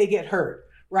they get hurt.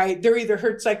 Right? They're either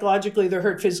hurt psychologically, they're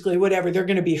hurt physically, whatever, they're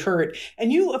going to be hurt.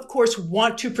 And you, of course,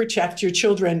 want to protect your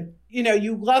children.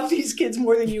 You love these kids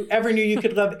more than you ever knew you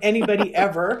could love anybody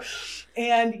ever.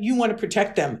 And you want to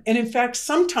protect them. And in fact,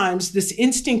 sometimes this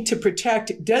instinct to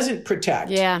protect doesn't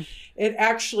protect. Yeah. It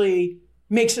actually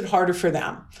makes it harder for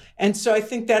them. And so I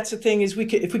think that's the thing is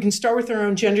if we can start with our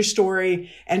own gender story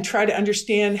and try to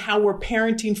understand how we're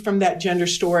parenting from that gender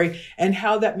story and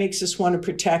how that makes us want to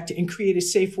protect and create a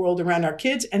safe world around our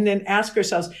kids. And then ask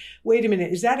ourselves, wait a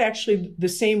minute, is that actually the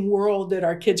same world that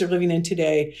our kids are living in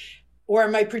today? Or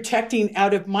am I protecting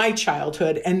out of my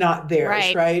childhood and not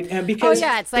theirs, right? And because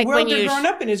it's like the world they're growing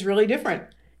up in is really different.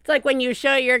 It's like when you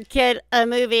show your kid a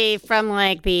movie from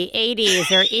like the 80s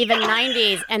or even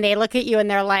 90s and they look at you and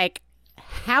they're like,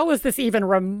 how is this even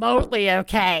remotely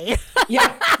okay?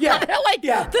 Yeah. They're like,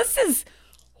 this is,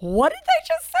 what did they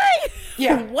just say?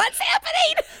 Yeah. What's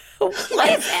happening? What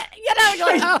is it? You're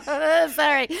like,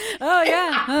 sorry. Oh,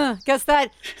 yeah. Guess that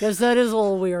is a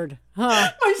little weird. Huh.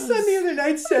 My son the other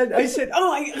night said,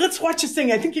 let's watch this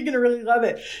thing. I think you're going to really love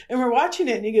it. And we're watching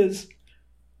it and he goes,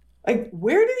 like,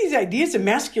 where do these ideas of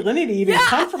masculinity even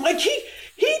come from? Like,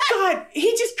 he thought,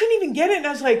 he just couldn't even get it. And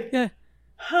I was like,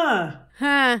 huh.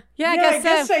 Yeah, I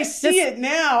guess I see it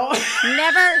now.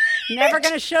 Never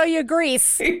going to show you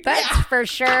Grease. That's for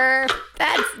sure.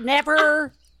 That's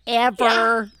never,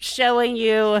 ever showing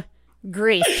you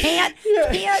Grease. Can't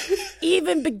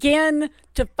even begin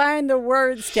to find the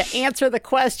words to answer the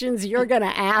questions you're going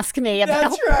to ask me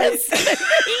about. That's right.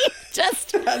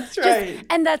 That's right.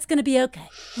 And that's going to be okay.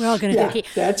 We're all going to be okay.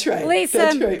 That's right. Lisa,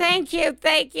 that's right. Thank you.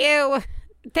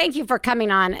 Thank you for coming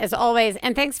on as always.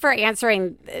 And thanks for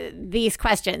answering these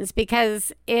questions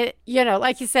because it,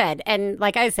 like you said, and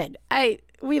like I said,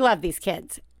 we love these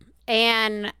kids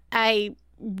and I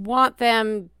want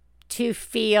them to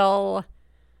feel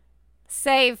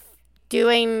safe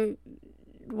doing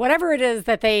whatever it is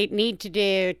that they need to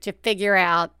do to figure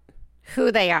out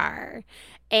who they are.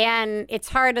 And it's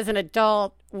hard as an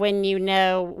adult when you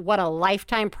know what a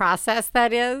lifetime process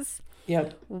that is.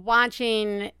 Yep.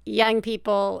 Watching young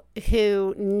people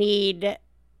who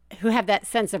have that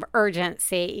sense of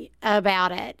urgency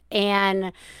about it.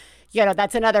 And,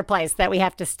 that's another place that we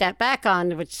have to step back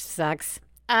on, which sucks.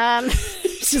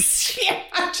 Just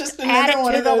another add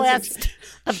one to of the those. list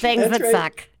of things that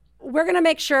suck. We're going to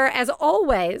make sure, as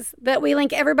always, that we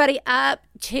link everybody up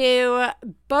to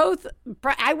both.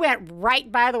 I went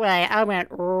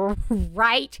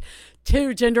right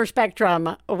to Gender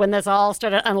Spectrum when this all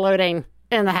started unloading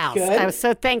in the house. Good. I was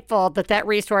so thankful that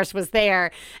resource was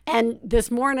there. And this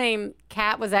morning,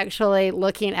 Kat was actually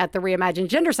looking at the Reimagined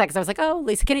Gender Sex. I was like,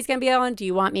 Lisa Kenney's going to be on. Do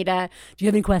you have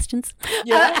any questions?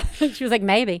 Yeah. She was like,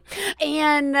 maybe.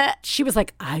 And she was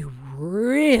like, I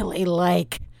really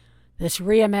like this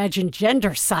Reimagined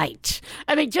Gender site.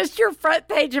 I mean, just your front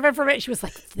page of information. She was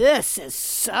like, this is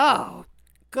so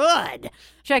good.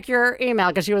 Check your email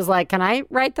because she was like, can I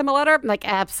write them a letter? I'm like,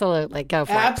 absolutely. Go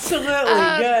for it. Absolutely.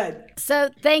 Good. So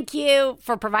thank you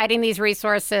for providing these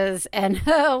resources and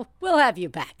we'll have you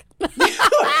back.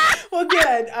 Well,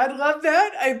 good. I love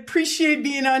that. I appreciate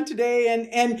being on today.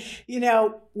 And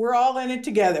we're all in it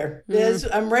together.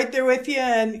 I'm right there with you.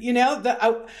 And,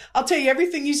 I'll tell you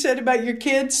everything you said about your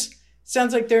kids.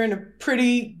 Sounds like they're in a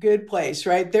pretty good place,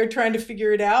 right? They're trying to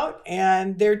figure it out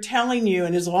and they're telling you.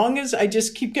 And as long as I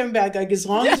just keep coming back, like as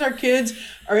long as our kids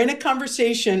are in a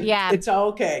conversation, it's all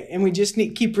okay. And we just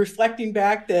keep reflecting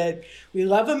back that we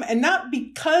love them and not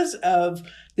because of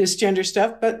this gender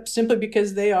stuff, but simply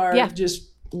because they are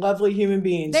just lovely human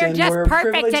beings. They're and just we're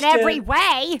perfect in every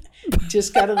way.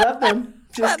 Just got to love them.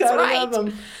 Just got to love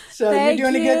them. So you're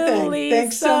doing a good thing. Lisa.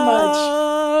 Thanks so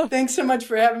much. Thanks so much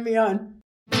for having me on.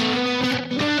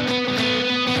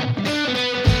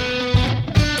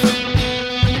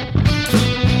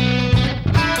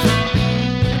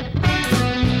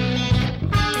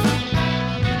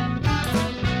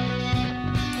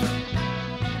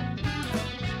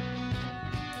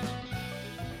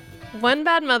 One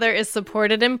Bad Mother is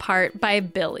supported in part by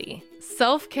Billy.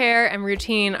 Self-care and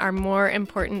routine are more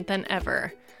important than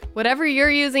ever. Whatever you're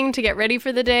using to get ready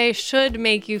for the day should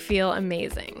make you feel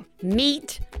amazing.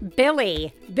 Meet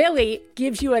Billy. Billy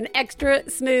gives you an extra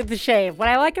smooth shave. What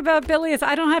I like about Billy is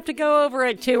I don't have to go over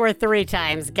it 2 or 3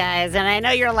 times, guys. And I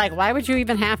know you're like, why would you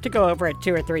even have to go over it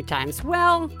 2 or 3 times?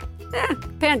 Well,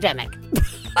 pandemic.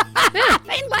 I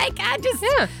mean, like, I'm just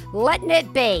letting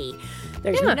it be.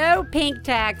 There's no pink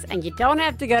tax, and you don't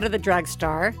have to go to the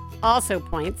drugstore. Also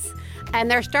points. And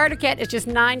their starter kit is just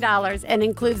 $9 and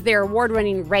includes their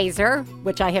award-winning razor,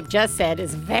 which I have just said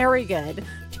is very good,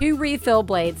 2 refill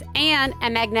blades, and a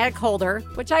magnetic holder,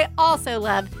 which I also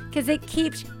love because it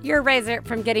keeps your razor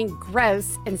from getting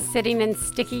gross and sitting in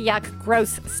sticky, yuck,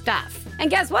 gross stuff. And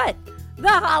guess what? The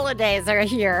holidays are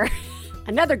here.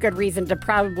 Another good reason to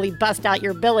probably bust out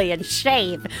your Billy and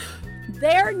shave.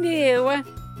 Their new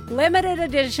limited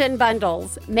edition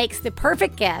bundles makes the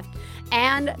perfect gift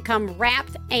and come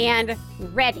wrapped and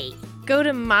ready. Go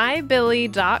to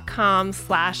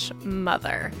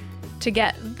mybilly.com/mother to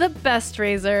get the best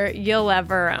razor you'll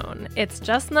ever own. It's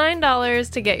just $9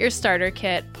 to get your starter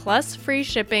kit plus free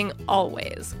shipping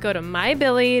always. Go to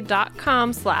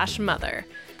mybilly.com/mother.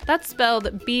 That's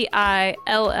spelled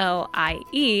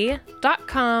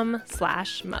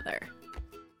BILLIE.com/mother.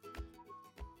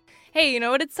 Hey, you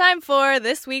know what it's time for?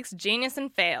 This week's Genius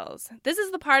and Fails. This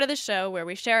is the part of the show where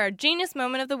we share our genius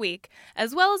moment of the week,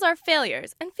 as well as our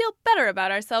failures, and feel better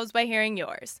about ourselves by hearing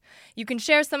yours. You can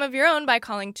share some of your own by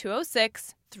calling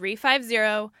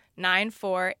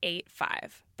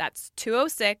 206-350-9485. That's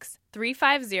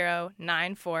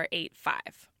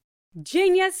 206-350-9485.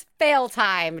 Genius fail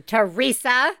time,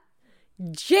 Teresa.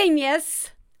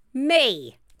 Genius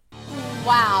me.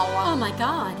 Wow. Oh my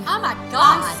God. Oh my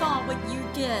God. I saw what you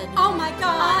did. Oh my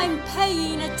God. I'm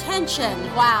paying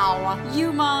attention. Wow.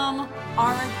 You, Mom,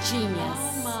 are a genius.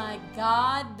 Oh my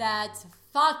God, that's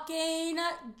fucking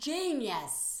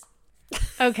genius.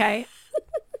 Okay.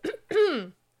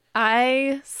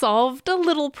 I solved a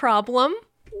little problem.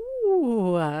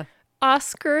 Ooh.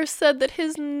 Oscar said that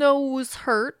his nose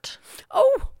hurt.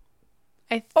 Oh.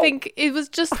 I think it was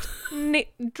just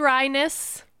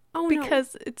dryness. Oh,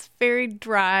 because it's very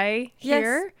dry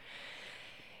here.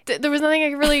 Yes. There was nothing I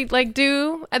could really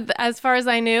do as far as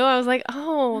I knew. I was like,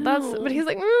 oh, that's. But he's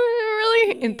like,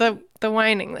 really? And the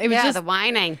whining. It was just the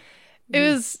whining. It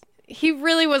was. He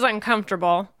really was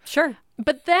uncomfortable. Sure.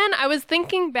 But then I was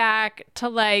thinking back to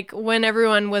when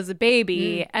everyone was a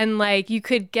baby and you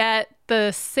could get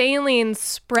the saline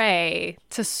spray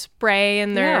to spray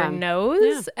in their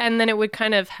nose and then it would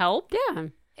kind of help. Yeah.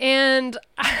 And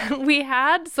we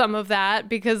had some of that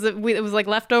because it was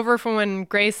left over from when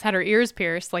Grace had her ears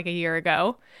pierced a year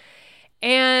ago.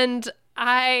 And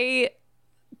I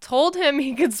told him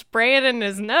he could spray it in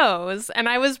his nose. And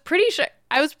I was pretty sure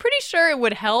it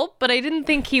would help, but I didn't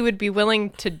think he would be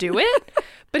willing to do it.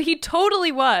 But he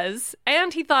totally was.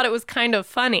 And he thought it was kind of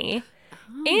funny.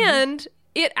 Oh. And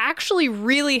it actually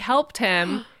really helped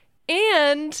him.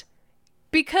 And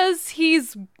because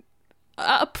he's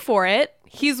up for it,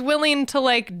 he's willing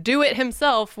to do it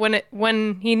himself when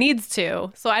he needs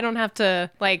to. So I don't have to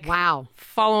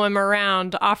follow him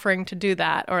around offering to do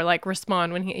that or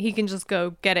respond when he can just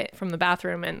go get it from the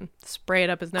bathroom and spray it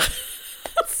up his nose.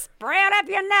 Spray it up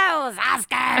your nose,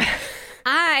 Oscar.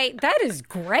 That is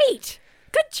great.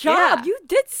 Good job. Yeah. You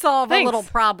did solve Thanks. a little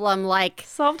problem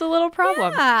Solved a little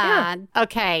problem. Yeah.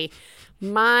 Okay.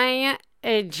 My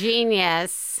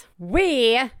genius.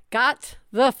 We got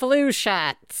the flu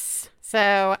shots.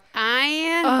 So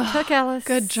I took Ellis.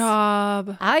 Good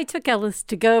job. I took Ellis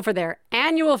to go for their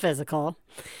annual physical,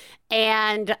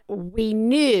 and we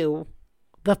knew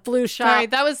the flu shot. Sorry,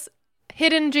 that was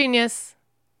hidden genius.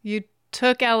 You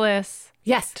took Ellis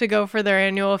to go for their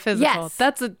annual physical.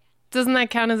 Yes. Doesn't that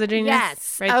count as a genius?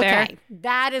 Yes. Right there? Okay.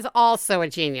 That is also a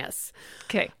genius.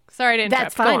 Okay. Sorry to interrupt.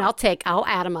 That's fine. I'll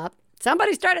add them up.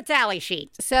 Somebody start a tally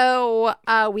sheet. So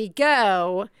we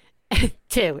go...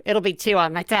 2. It'll be 2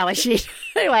 on my tally sheet.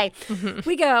 Anyway,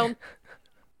 we go.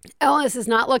 Ellis is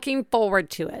not looking forward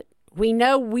to it. We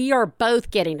know we are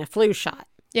both getting a flu shot.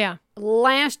 Yeah.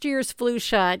 Last year's flu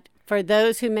shot, for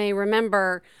those who may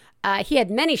remember, he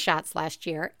had many shots last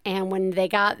year. And when they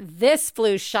got this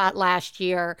flu shot last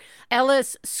year,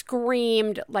 Ellis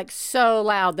screamed so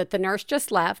loud that the nurse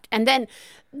just left. And then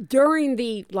during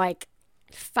the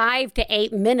 5 to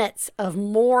 8 minutes of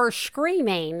more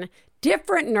screaming,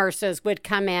 different nurses would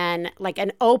come in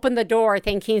and open the door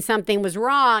thinking something was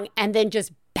wrong and then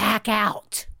just back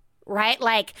out, right?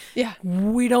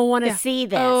 We don't want to see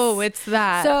this. Oh, it's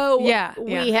that. So we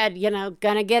had,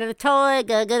 gonna get a toy,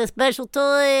 gonna get a special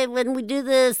toy when we do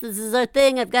this. This is our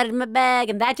thing. I've got it in my bag.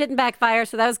 And that didn't backfire,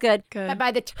 so that was good. But by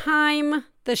the time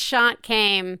the shot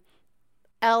came,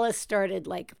 Ellis started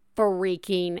like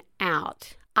freaking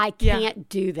out. I can't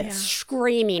do this,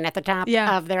 screaming at the top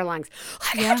of their lungs.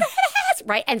 I can't do this,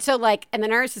 right? And so and the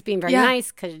nurse is being very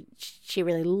nice because she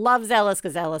really loves Ellis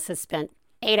because Ellis has spent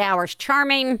 8 hours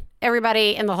charming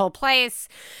everybody in the whole place.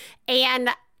 And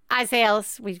I say,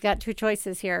 Ellis, we've got 2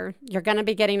 choices here. You're going to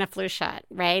be getting a flu shot,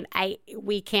 right?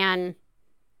 We can,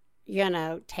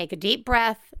 take a deep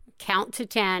breath, count to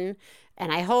 10,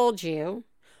 and I hold you,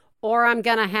 or I'm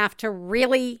going to have to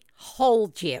really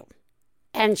hold you.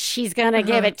 And she's going to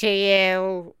give it to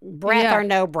you, breath or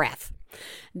no breath.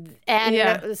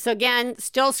 And so again,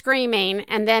 still screaming.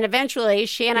 And then eventually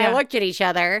she and I looked at each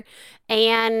other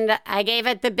and I gave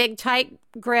it the big tight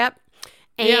grip.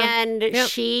 And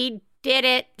she did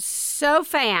it so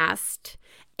fast.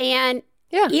 And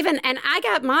and I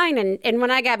got mine. And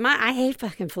when I got mine, I hate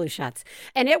fucking flu shots.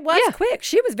 And it was quick.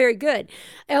 She was very good.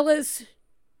 Ellis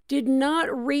did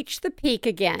not reach the peak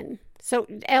again. So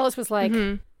Ellis was like,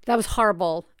 that was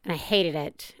horrible, and I hated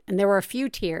it. And there were a few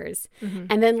tears.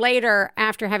 And then later,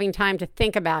 after having time to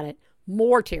think about it,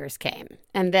 more tears came.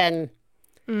 And then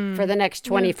for the next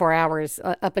 24 hours,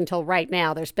 up until right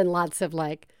now, there's been lots of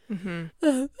like, that's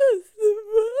the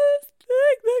worst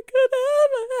thing that could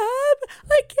ever happen.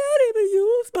 I can't even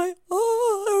use my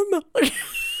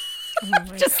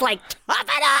arm. Just like, tough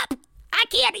it up. I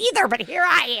can't either, but here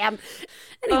I am.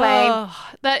 Anyway.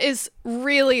 That is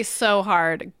really so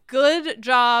hard. Good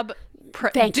job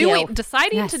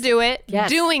deciding to do it,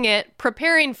 doing it,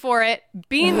 preparing for it,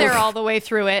 being there all the way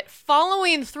through it,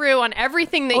 following through on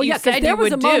everything that you said you would do. There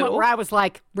was a moment where I was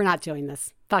like, we're not doing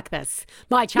this. Fuck this.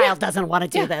 My child doesn't want to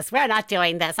do this. We're not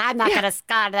doing this. I'm not going to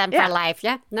scar them for life.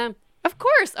 Yeah, no. Of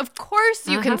course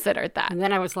you considered that. And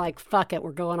then I was like, fuck it.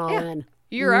 We're going all in.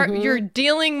 You're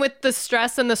dealing with the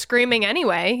stress and the screaming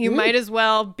anyway. You might as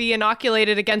well be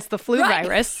inoculated against the flu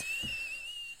virus.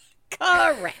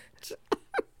 Correct.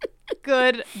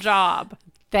 Good job.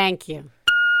 Thank you.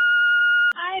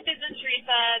 Hi, this is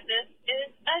Teresa. This is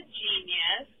a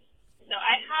genius. So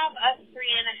I have a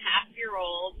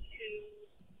 3.5-year-old who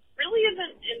really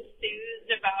isn't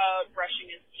enthused about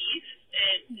brushing his teeth.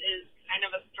 It is kind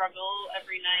of a struggle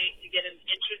every night to get him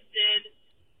interested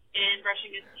in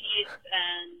brushing his teeth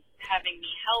and having me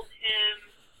help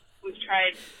him. We've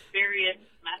tried various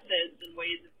methods and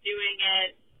ways of doing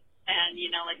it. And,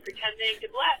 like pretending to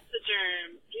blast the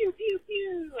germs, pew, pew,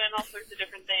 pew, and all sorts of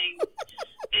different things.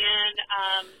 And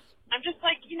I'm just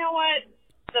like, you know what?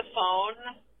 The phone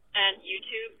and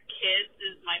YouTube Kids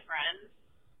is my friend.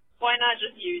 Why not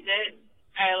just use it?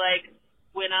 I,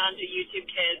 went on to YouTube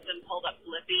Kids and pulled up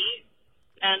Blippi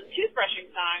and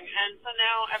toothbrushing song. And so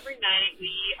now every night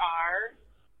we are,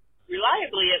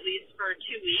 reliably at least for 2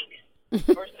 weeks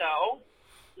or so,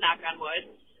 knock on wood,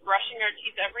 brushing our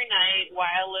teeth every night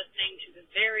while listening to the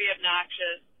very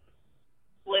obnoxious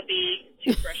Blippi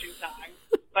toothbrushing song.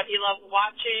 But he loves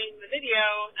watching the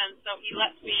video, and so he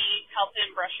lets me help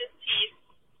him brush his teeth,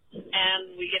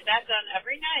 and we get that done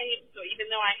every night. So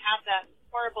even though I have that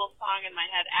horrible song in my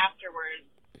head afterwards,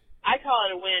 I call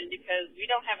it a win because we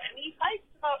don't have any fights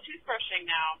about toothbrushing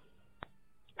now.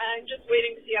 I'm just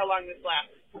waiting to see how long this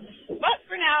lasts. But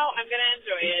for now, I'm going to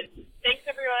enjoy it. Thanks,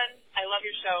 everyone. I love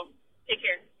your show. Take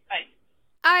care. Bye.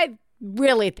 I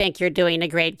really think you're doing a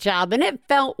great job, and it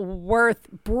felt worth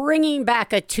bringing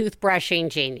back a toothbrushing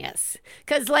genius.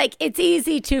 Because, it's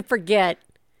easy to forget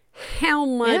how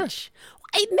much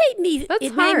it made me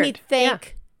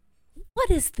think, what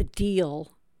is the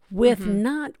deal with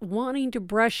not wanting to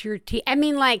brush your teeth? I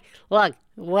mean, look,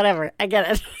 whatever, I get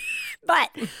it. But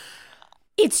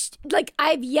it's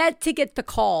I've yet to get the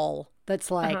call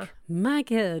that's my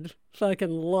kid fucking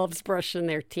loves brushing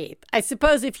their teeth. I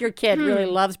suppose if your kid really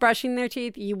loves brushing their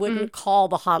teeth, you wouldn't call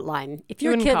the hotline. If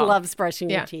your kid loves brushing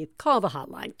your teeth, call the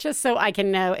hotline just so I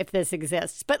can know if this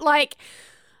exists. But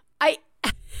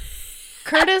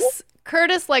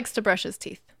Curtis likes to brush his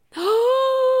teeth.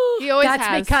 He always has.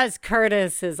 That's because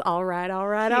Curtis is all right.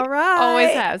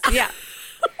 Always has. Yeah.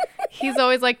 He's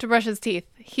always liked to brush his teeth.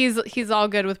 He's all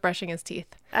good with brushing his teeth.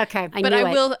 Okay.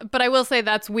 I will say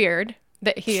that's weird.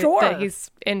 That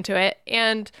he's into it.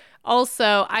 And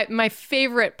also, my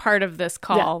favorite part of this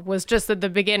call was just at the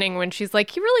beginning when she's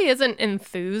like, he really isn't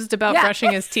enthused about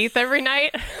brushing his teeth every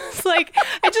night. It's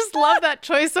I just love that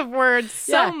choice of words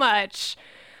so much.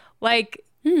 That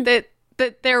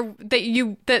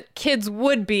kids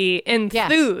would be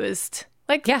enthused.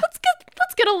 Let's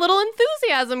get a little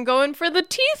enthusiasm going for the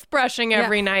teeth brushing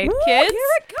every night, kids. Here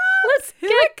it comes. Let's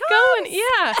get going.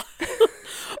 Yeah.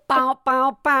 Bow,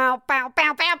 bow, bow, bow,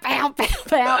 bow, bow, bow,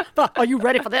 bow, bow. Are you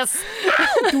ready for this?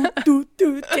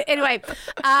 Anyway,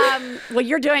 well,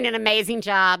 you're doing an amazing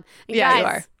job. And Yeah, guys, you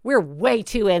are. We're way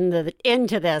too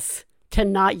into this to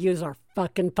not use our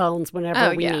fucking phones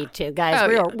whenever we need to,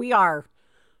 guys. We are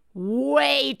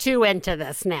way too into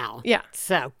this now. Yeah.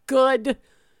 So good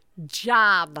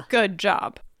job. Good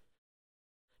job.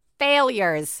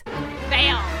 Failures.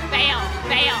 Fail, fail,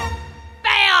 fail,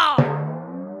 fail.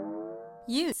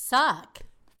 You suck.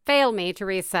 Fail me,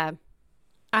 Teresa.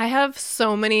 I have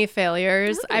so many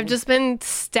failures. I've just been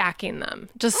stacking them.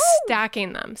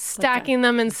 Stacking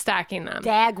them and stacking them.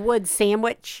 Dagwood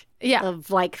sandwich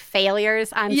of like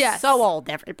failures. I'm so old,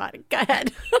 everybody. Go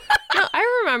ahead. No,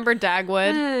 I remember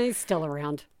Dagwood. He's still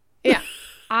around. Yeah.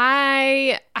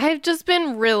 I've just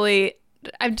been really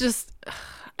I've just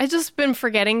been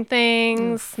forgetting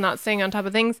things, not staying on top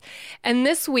of things. And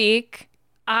this week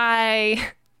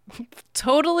I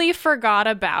totally forgot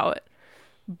about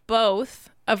both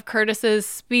of Curtis's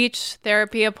speech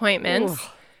therapy appointments,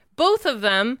 both of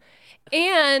them,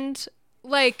 and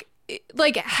like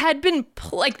had been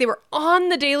like they were on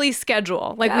the daily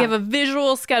schedule. Like we have a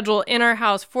visual schedule in our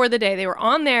house for the day. They were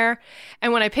on there,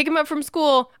 and when I pick him up from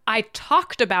school, I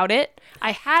talked about it.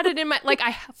 I had it in my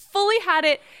I fully had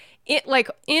it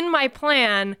in my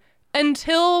plan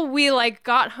until we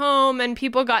got home and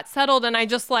people got settled, and I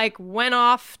just went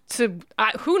off to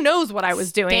who knows what I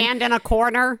was doing. Stand in a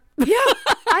corner. Yeah,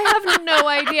 I have no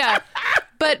idea.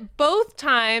 But both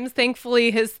times, thankfully,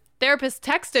 his therapist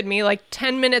texted me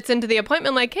 10 minutes into the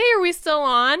appointment, hey, are we still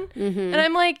on? Mm-hmm. And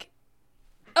I'm like,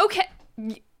 okay,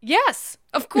 yes,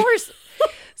 of course.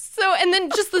 So, and then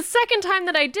just the second time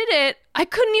that I did it, I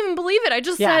couldn't even believe it. I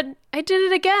just said, I did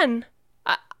it again.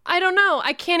 I don't know.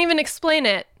 I can't even explain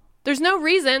it. There's no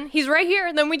reason. He's right here.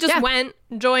 And then we just went,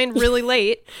 joined really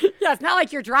late. Yeah, it's not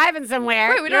like you're driving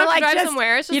somewhere. Right, we don't have to drive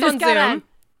somewhere. It's just on Zoom.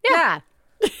 Yeah.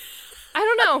 I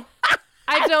don't know.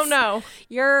 I don't know.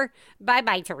 You're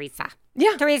bye-bye, Teresa.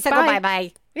 Yeah. Teresa, go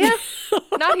bye-bye. Yeah.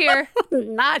 Not here.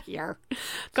 Not here.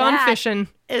 Gone fishing.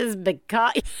 It's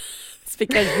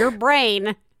because your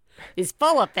brain is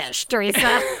full of fish,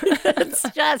 Teresa. It's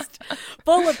just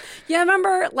full of... You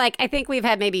remember, I think we've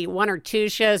had maybe one or two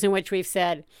shows in which we've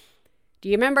said, do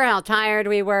you remember how tired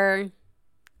we were?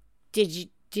 Did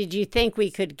you think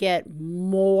we could get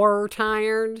more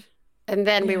tired? And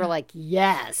then we were like,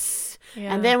 yes.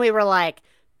 Yeah. And then we were like,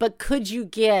 but could you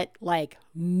get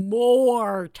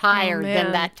more tired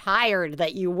than that tired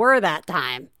that you were that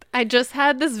time? I just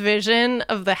had this vision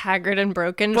of the Haggard and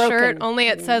Broken shirt, only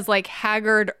it says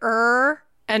Haggard-er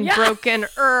and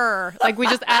Broken-er. We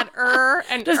just add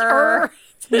and just to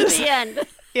the end.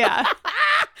 Yeah.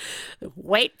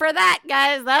 Wait for that,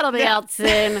 guys. That'll be out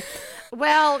soon.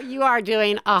 Well, you are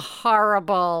doing a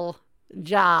horrible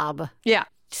job. Yeah.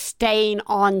 Staying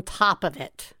on top of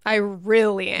it. I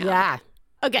really am. Yeah.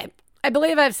 Okay. I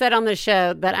believe I've said on the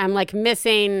show that I'm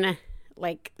missing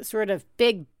sort of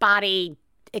big body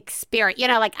experience.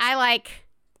 I like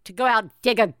to go out,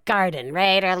 dig a garden,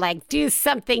 right? Or do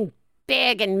something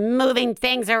big and moving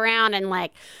things around and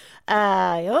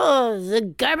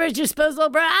the garbage disposal,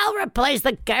 bro. I'll replace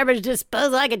the garbage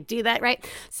disposal. I could do that, right?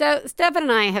 So Stefan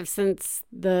and I have, since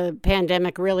the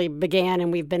pandemic really began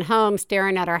and we've been home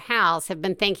staring at our house, have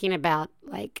been thinking about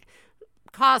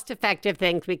cost-effective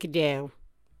things we could do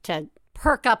to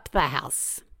perk up the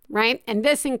house, right? And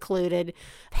this included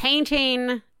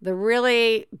painting the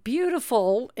really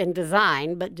beautiful in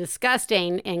design but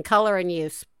disgusting in color and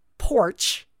use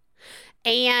porch,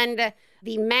 and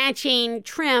the matching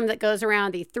trim that goes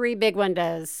around the 3 big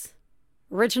windows,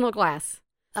 original glass,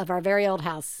 of our very old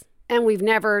house. And we've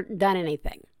never done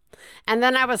anything. And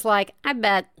then I was like, I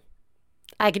bet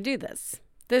I could do this.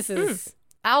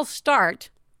 I'll start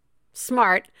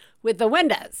smart with the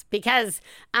windows, because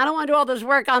I don't want to do all this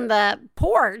work on the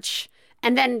porch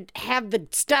and then have the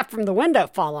stuff from the window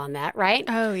fall on that, right?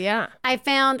 Oh, yeah. I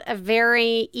found a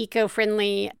very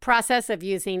eco-friendly process of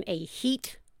using a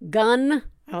heat gun.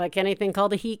 I like anything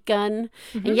called a heat gun.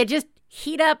 Mm-hmm. And you just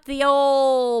heat up the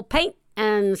old paint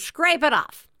and scrape it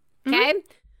off. Okay? Mm-hmm.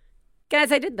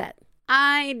 Guys, I did that.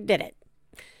 I did it.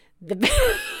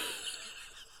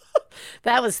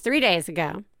 That was 3 days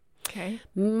ago. Okay.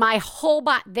 My whole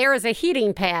body, there is a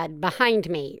heating pad behind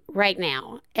me right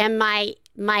now. And my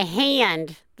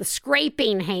hand, the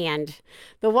scraping hand,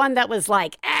 the one that was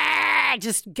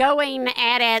just going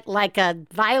at it like a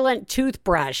violent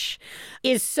toothbrush,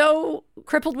 is so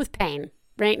crippled with pain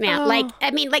right now. Oh.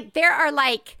 There are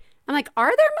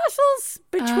are there muscles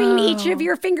between each of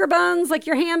your finger bones,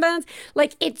 your hand bones?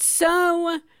 It's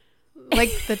so like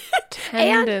the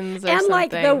tendons or and something.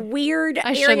 like the weird I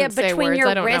area shouldn't say between words. your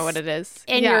I don't wrist know what it is.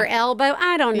 and your elbow.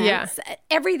 I don't know. Yeah.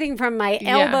 Everything from my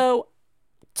Yeah. elbow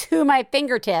to my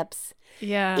fingertips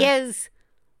Yeah. is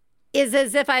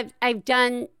as if I've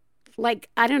done like,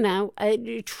 I don't know, a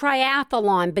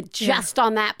triathlon, but just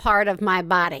on that part of my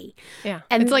body. Yeah.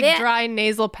 And it's like then- dry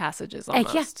nasal passages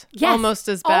almost. yes. Almost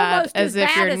as bad Almost as if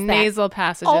bad your as that. nasal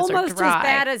passages Almost are dry. as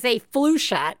bad as a flu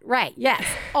shot. Right. Yes.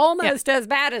 Almost as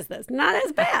bad as this. Not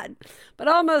as bad, but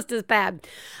almost as bad.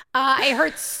 It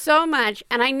hurts so much.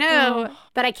 And I know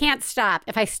that I can't stop.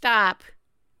 If I stop,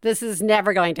 this is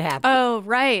never going to happen. Oh,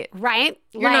 right. Right?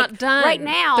 You're not done. Right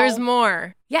now. There's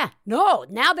more. Yeah. No.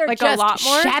 Now they're Like a just lot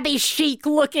more? shabby chic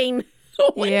looking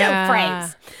window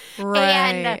frames. Right.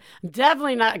 And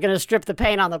definitely not going to strip the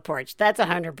paint on the porch. That's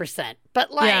 100%.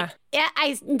 But like,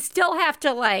 I still have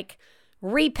to like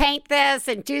repaint this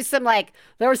and do some like,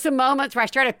 there were some moments where I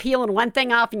started peeling one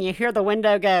thing off and you hear the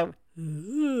window go,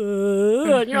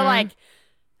 and you're like,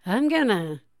 I'm going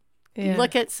to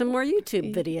look at some more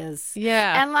YouTube videos.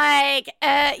 Yeah. And like,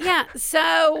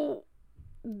 so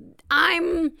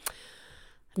I'm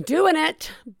doing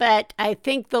it, but I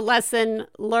think the lesson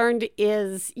learned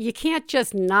is you can't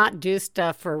just not do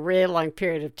stuff for a really long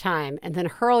period of time and then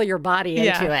hurl your body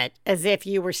into it as if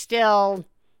you were still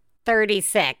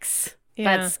 36.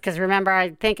 Yeah. That's because remember,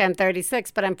 I think I'm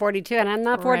 36, but I'm 42 and I'm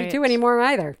not 42 Right. anymore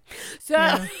either. So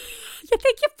you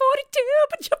think you're 42,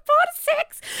 but you're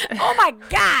 46. Oh my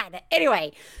God.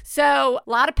 Anyway, so a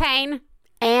lot of pain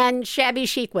and shabby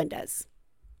chic windows.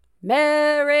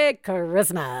 Merry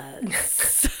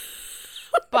Christmas.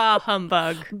 Bah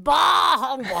humbug. Bah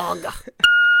humbug.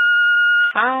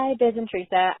 Hi, Biz and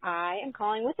Teresa. I am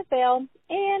calling with a fail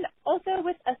and also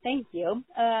with a thank you.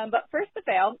 But first the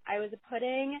fail, I was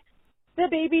putting the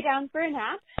baby down for a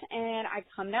nap and I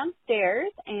come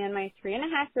downstairs and my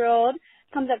 3.5-year-old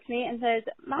comes up to me and says,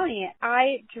 Mommy,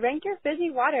 I drank your fizzy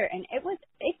water and it was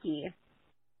icky.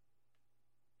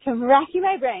 So I'm racking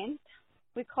my brain.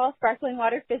 We call sparkling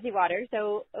water fizzy water.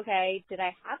 So, okay, did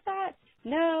I have that?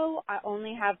 No, I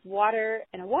only have water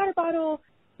in a water bottle.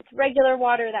 It's regular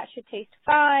water. That should taste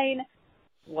fine.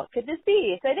 What could this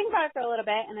be? So I think about it for a little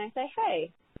bit, and I say,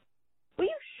 hey, will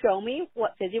you show me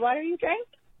what fizzy water you drank?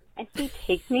 And he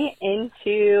takes me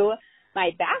into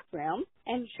my bathroom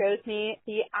and shows me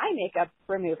the eye makeup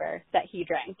remover that he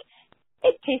drank.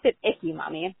 It tasted icky,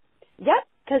 Mommy. Yep,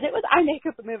 because it was eye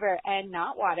makeup remover and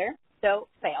not water. So,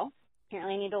 fail.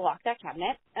 Apparently I need to lock that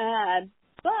cabinet.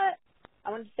 But I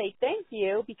wanted to say thank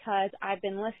you because I've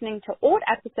been listening to old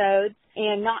episodes,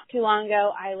 and not too long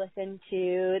ago I listened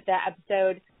to the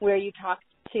episode where you talked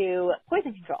to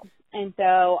poison control. And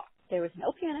so there was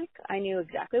no panic. I knew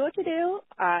exactly what to do.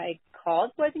 I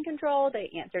called poison control.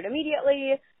 They answered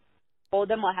immediately, told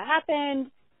them what had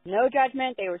happened, no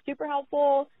judgment. They were super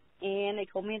helpful, and they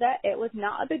told me that it was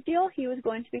not a big deal. He was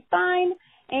going to be fine,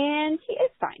 and he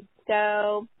is fine.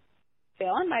 So,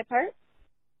 fail on my part.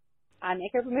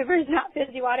 Makeup remover is not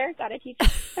fizzy water. Got to teach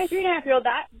my 3.5-year-old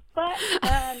that. But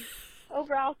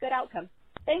overall, good outcome.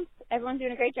 Thanks. Everyone's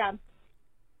doing a great job.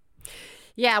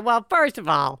 Yeah, well, first of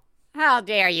all, how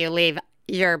dare you leave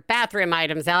your bathroom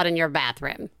items out in your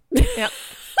bathroom? Yep.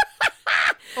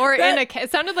 Or in a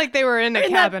it sounded like they were in a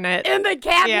cabinet. In the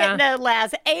cabinet, no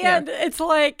less. And it's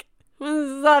like, well,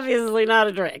 this is obviously not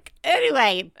a drink.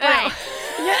 Anyway, but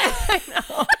I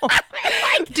know.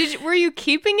 Were you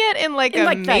keeping it in like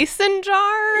a mason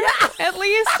jar at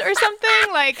least or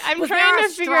something? Like I'm trying to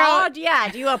figure out. Yeah,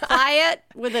 do you apply it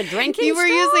with a drinking You were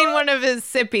straw? using one of his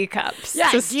sippy cups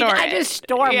to store I it. just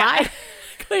store my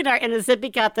cleaner in a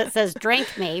sippy cup that says "Drink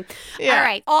Me." Yeah. All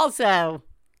right. Also,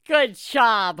 good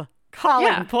job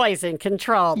calling poison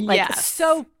control. Like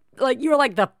so. Like you were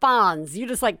like the Fonz. You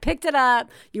just like picked it up.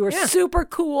 You were super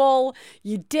cool.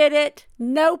 You did it.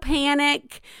 No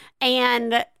panic.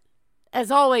 And as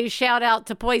always, shout out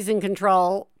to Poison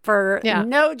Control for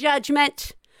no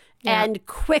judgment and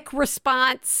quick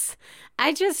response.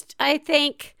 I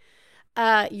think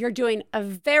you're doing a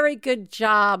very good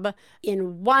job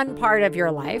in one part of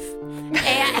your life.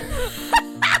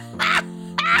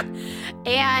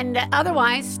 And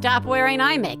otherwise, stop wearing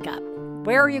eye makeup.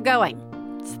 Where are you going?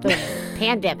 It's the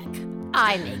pandemic.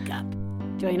 Eye makeup.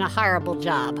 Doing a horrible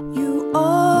job. You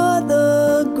are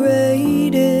the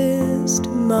greatest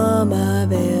mom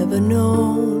I've ever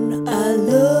known. I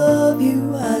love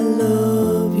you, I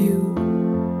love you.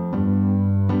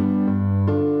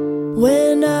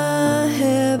 When I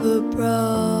have a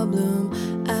problem,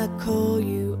 I call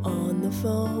you on the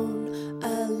phone.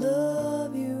 I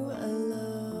love you, I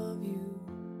love you.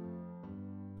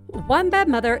 One Bad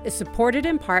Mother is supported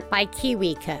in part by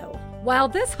KiwiCo. While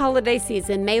this holiday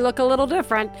season may look a little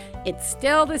different, it's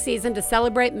still the season to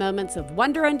celebrate moments of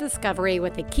wonder and discovery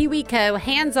with the KiwiCo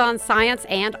hands-on science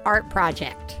and art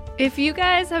project. If you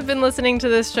guys have been listening to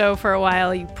this show for a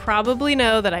while, you probably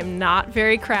know that I'm not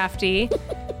very crafty.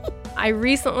 I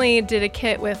recently did a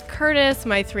kit with Curtis,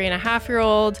 my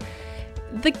 3.5-year-old.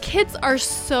 The kits are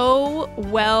so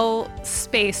well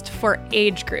spaced for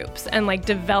age groups and like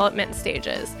development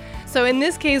stages. So in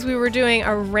this case, we were doing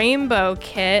a rainbow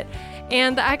kit,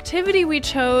 and the activity we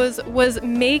chose was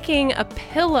making a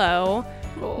pillow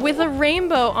with a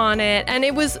rainbow on it, and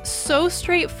it was so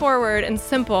straightforward and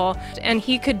simple, and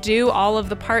he could do all of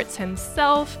the parts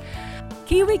himself.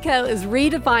 KiwiCo is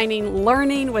redefining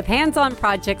learning with hands-on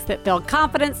projects that build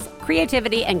confidence,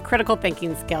 creativity, and critical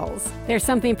thinking skills. There's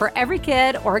something for every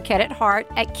kid or kid at heart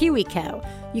at KiwiCo.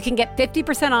 You can get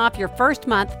 50% off your first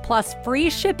month plus free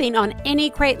shipping on any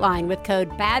crate line with code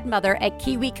BADMOTHER at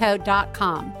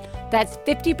kiwico.com. That's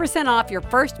 50% off your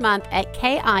first month at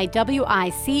kiwico.com,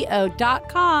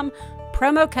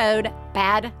 promo code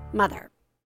BADMOTHER.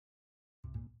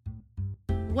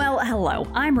 Well, hello,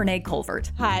 I'm Renee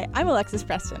Colvert. Hi, I'm Alexis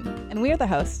Preston, and we are the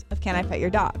hosts of Can I Pet Your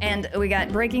Dog? And we got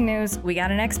breaking news, we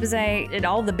got an expose, and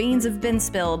all the beans have been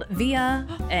spilled via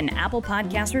an Apple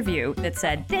Podcast review that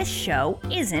said this show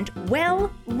isn't well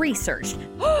researched.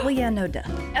 Well, yeah, no duh.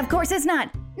 Of course it's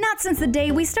not. Not since the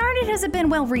day we started has it been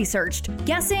well researched.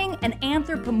 Guessing and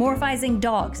anthropomorphizing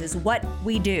dogs is what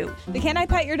we do. The Can I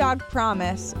Pet Your Dog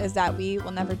promise is that we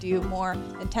will never do more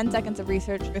than 10 seconds of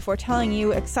research before telling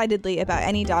you excitedly about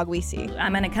any dog we see.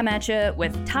 I'm gonna come at you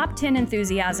with top 10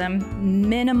 enthusiasm,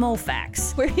 minimal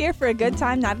facts. We're here for a good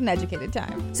time, not an educated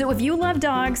time. So if you love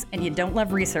dogs and you don't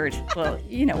love research, well,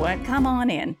 you know what? Come on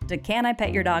in to Can I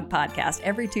Pet Your Dog podcast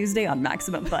every Tuesday on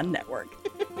Maximum Fun Network.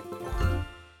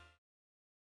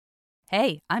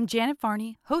 Hey, I'm Janet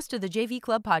Varney, host of the JV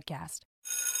Club podcast.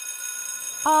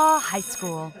 High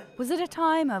school. Was it a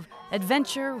time of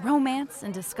adventure, romance,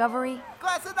 and discovery?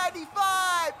 Class of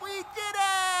 95! We did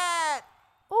it!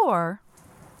 Or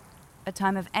a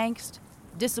time of angst,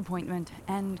 disappointment,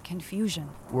 and confusion?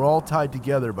 We're all tied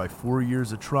together by 4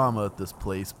 years of trauma at this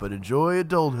place, but enjoy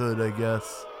adulthood, I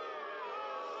guess.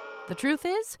 The truth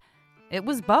is, it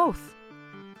was both.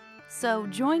 So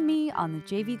join me on the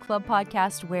JV Club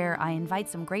podcast, where I invite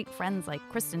some great friends like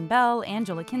Kristen Bell,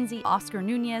 Angela Kinsey, Oscar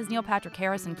Nunez, Neil Patrick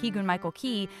Harris, and Keegan-Michael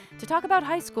Key to talk about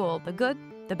high school, the good,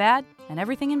 the bad, and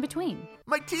everything in between.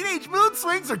 My teenage mood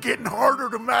swings are getting harder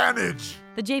to manage.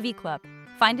 The JV Club.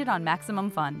 Find it on Maximum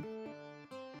Fun.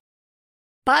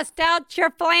 Bust out your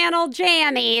flannel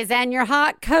jammies and your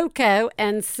hot cocoa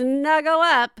and snuggle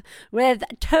up with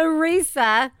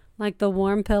Teresa, like the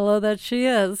warm pillow that she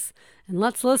is. And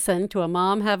let's listen to a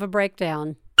mom have a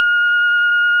breakdown.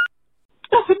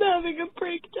 I'm having a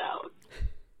breakdown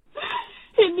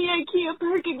in the IKEA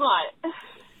parking lot.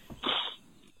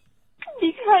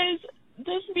 Because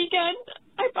this weekend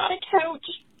I bought a couch,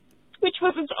 which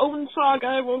was its own saga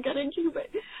I won't get into, but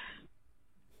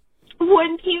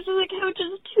one piece of the couch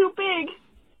is too big.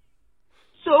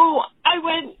 So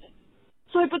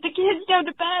I put the kids down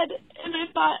to bed, and I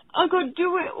thought, I'll go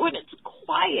do it when it's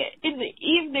quiet in the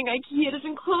evening. IKEA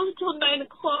doesn't close till 9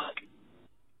 o'clock.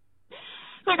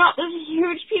 I got this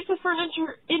huge piece of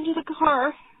furniture into the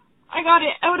car. I got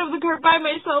it out of the car by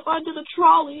myself onto the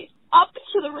trolley, up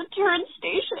to the return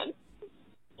station,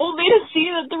 only to see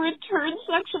that the return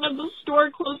section of the store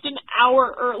closed an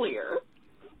hour earlier.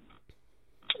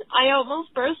 I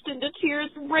almost burst into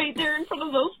tears right there in front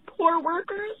of those poor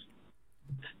workers.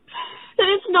 And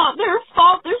it's not their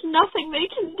fault. There's nothing they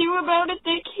can do about it.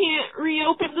 They can't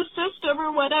reopen the system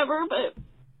or whatever, but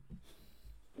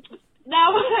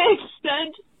now I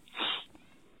spent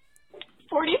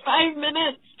 45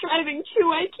 minutes driving to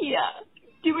IKEA,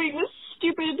 doing this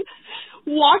stupid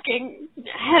walking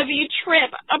heavy trip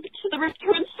up to the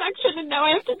return section, and now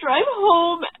I have to drive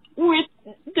home with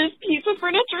this piece of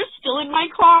furniture still in my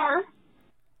car.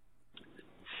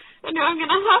 And now I'm going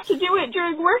to have to do it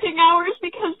during working hours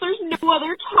because there's no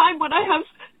other time when I have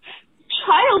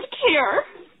childcare.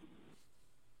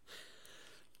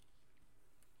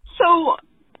 So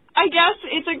I guess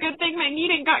it's a good thing my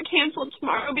meeting got canceled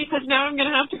tomorrow, because now I'm going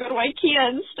to have to go to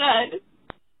IKEA instead.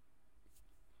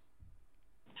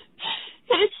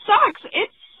 And it sucks. It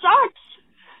sucks.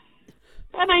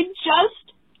 And I just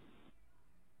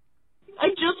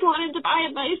wanted to buy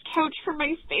a nice couch for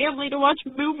my family to watch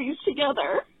movies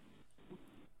together.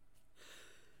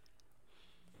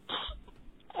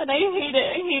 And I hate it.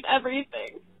 I hate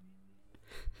everything.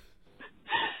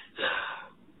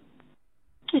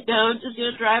 Now I'm just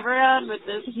going to drive around with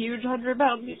this huge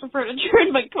 100-pound piece of furniture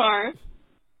in my car.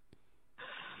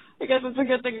 I guess it's a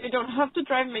good thing I don't have to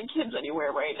drive my kids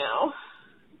anywhere right now.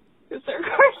 Because their car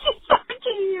is stuck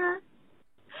in here.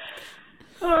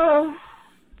 Oh,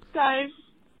 guys.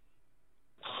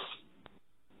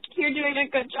 You're doing a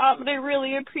good job, and I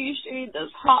really appreciate this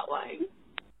hotline.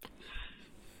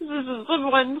 This is the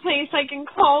one place I can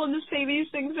call and say these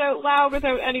things out loud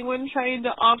without anyone trying to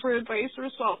offer advice or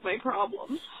solve my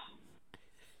problems.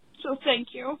 So thank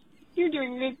you. You're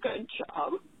doing a good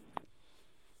job.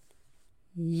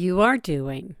 You are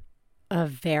doing a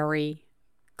very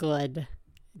good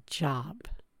job.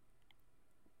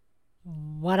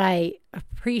 What I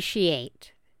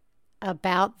appreciate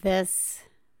about this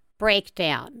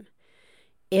breakdown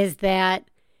is that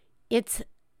it's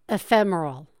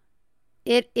ephemeral.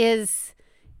 It is,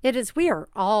 we are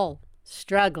all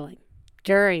struggling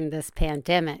during this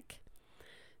pandemic.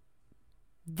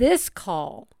 This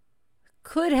call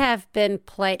could have been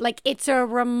played, like it's a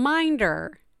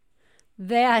reminder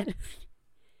that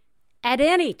at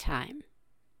any time,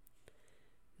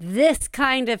 this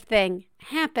kind of thing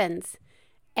happens,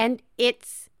 and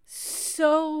it's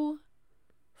so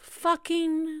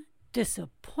fucking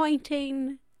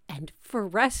disappointing and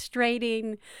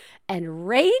frustrating and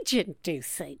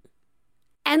rage-inducing.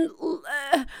 And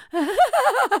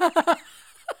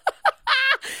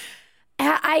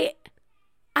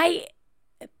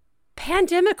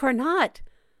pandemic or not,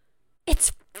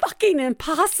 it's fucking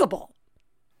impossible.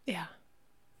 Yeah.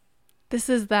 This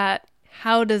is that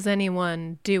how does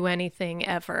anyone do anything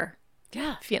ever?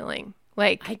 Yeah. Feeling.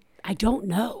 Like I don't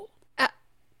know.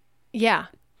 Yeah.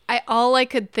 All I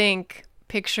could think,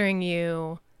 picturing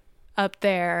you up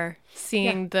there,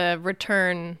 seeing the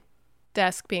return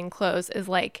desk being closed, is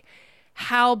like,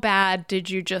 how bad did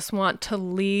you just want to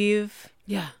leave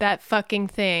that fucking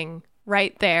thing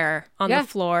right there on the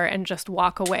floor and just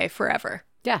walk away forever?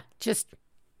 Yeah, just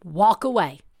walk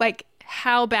away. Like,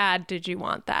 how bad did you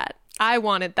want that? I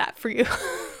wanted that for you.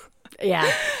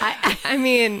 Yeah. I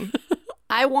mean,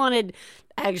 I wanted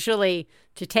actually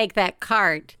to take that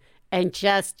cart and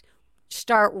just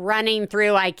start running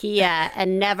through IKEA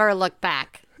and never look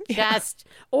back.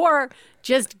 Or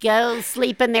just go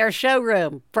sleep in their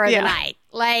showroom for the night.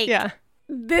 Like,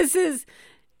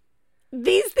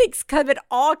 these things come in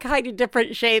all kind of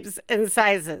different shapes and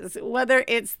sizes. Whether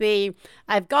it's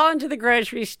I've gone to the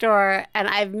grocery store and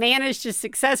I've managed to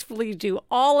successfully do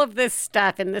all of this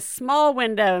stuff in this small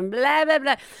window and blah, blah,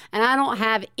 blah, and I don't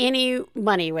have any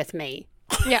money with me.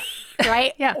 Yeah.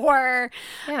 Right? Yeah. Or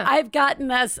I've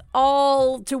gotten us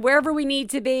all to wherever we need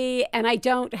to be and I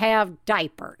don't have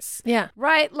diapers. Yeah.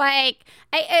 Right? Like,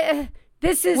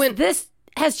 this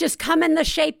has just come in the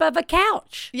shape of a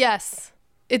couch. Yes.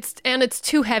 It's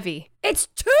too heavy. It's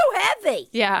too heavy.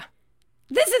 Yeah.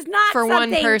 This is not for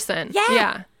something, one person.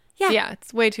 Yeah. Yeah,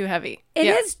 it's way too heavy. It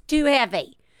is too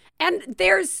heavy. And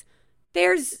there's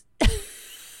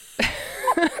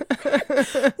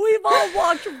we've all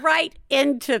walked right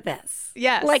into this.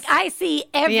 Yes. Like I see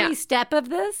every step of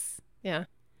this. Yeah.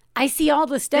 I see all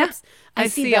the steps. I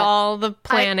see all the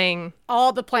planning.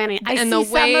 All the planning. And the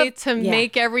way to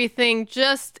make everything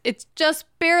it's just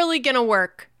barely going to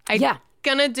work. I'm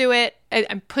gonna do it.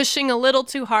 I'm pushing a little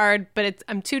too hard, but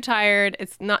I'm too tired.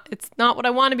 It's not what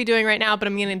I want to be doing right now, but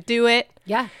I'm gonna do it.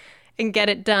 Yeah. And get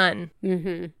it done.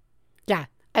 Mm-hmm. Yeah.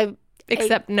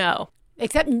 Except no,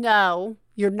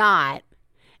 you're not.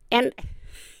 And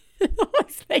it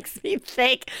always makes me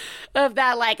think of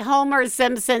that like Homer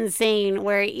Simpson scene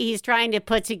where he's trying to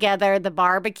put together the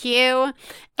barbecue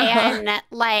and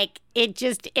like it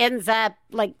just ends up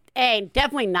like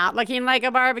definitely not looking like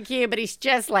a barbecue, but he's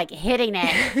just like hitting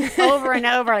it over and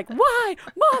over like, why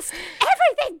must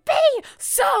everything be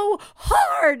so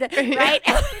hard? Right?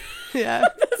 Yeah.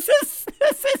 This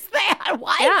is that.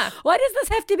 Why does this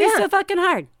have to be so fucking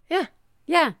hard? Yeah.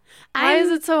 Yeah. Why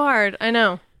is it so hard? I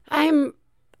know. I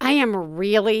am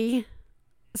really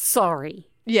sorry.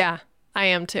 Yeah, I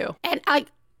am too. And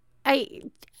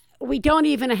we don't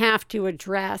even have to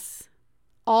address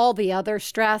all the other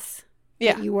stress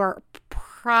that you are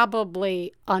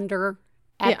probably under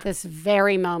at this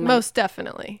very moment. Most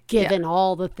definitely. Given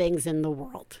all the things in the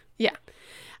world. Yeah.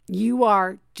 You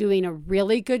are doing a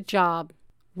really good job.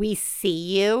 We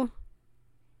see you.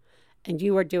 And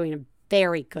you are doing a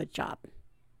very good job.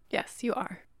 Yes, you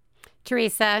are.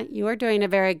 Teresa, you are doing a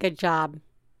very good job.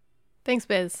 Thanks,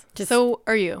 Biz. So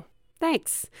are you.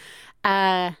 Thanks.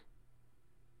 Come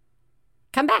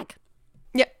back.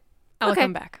 Yep. I'll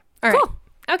come back. All cool.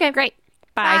 right. Okay. Great.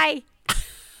 Bye.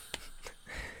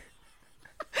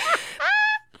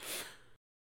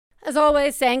 As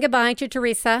always, saying goodbye to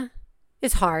Teresa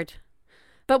is hard.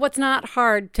 But what's not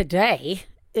hard today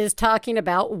is talking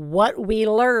about what we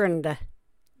learned.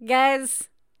 Guys,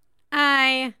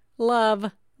 I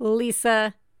love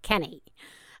Lisa Kenney.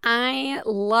 I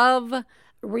love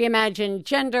Reimagine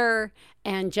Gender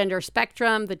and Gender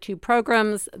Spectrum, the two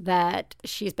programs that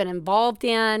she's been involved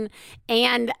in.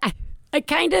 And I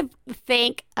kind of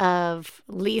think of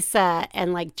Lisa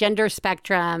and like Gender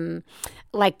Spectrum,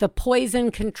 like the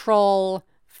poison control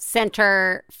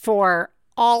center for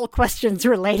all questions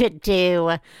related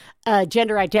to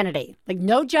gender identity. Like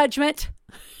no judgment,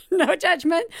 no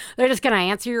judgment. They're just going to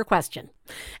answer your question.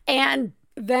 And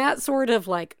that sort of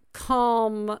like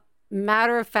calm,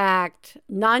 matter-of-fact,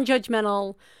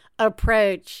 non-judgmental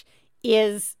approach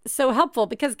is so helpful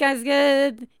because, guys,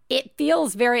 it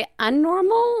feels very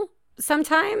unnormal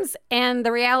sometimes. And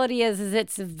the reality is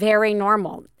it's very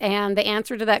normal. And the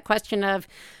answer to that question of,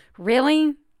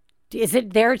 really? Is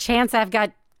it there a chance I've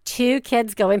got 2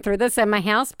 kids going through this in my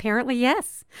house? Apparently,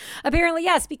 yes. Apparently,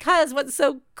 yes, because what's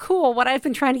so cool, what I've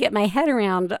been trying to get my head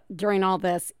around during all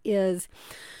this is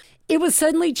it was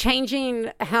suddenly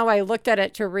changing how I looked at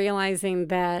it to realizing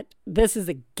that this is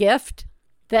a gift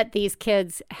that these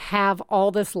kids have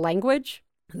all this language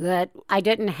that I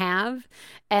didn't have,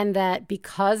 and that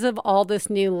because of all this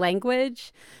new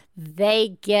language,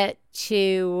 they get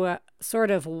to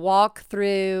sort of walk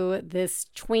through this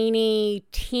teeny,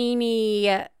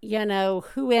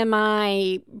 who am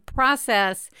I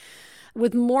process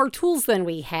with more tools than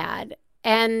we had,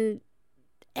 and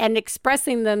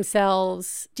expressing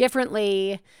themselves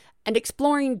differently and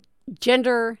exploring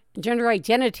gender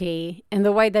identity in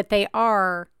the way that they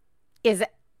are is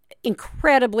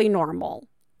incredibly normal.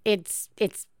 It's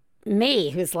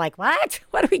me who's like, what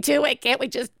are we doing? Can't we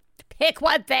just pick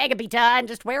one thing and be done?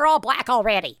 Just wear all black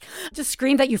already. Just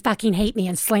scream that you fucking hate me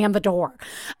and slam the door.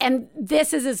 And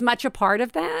this is as much a part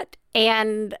of that.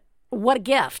 And what a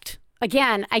gift.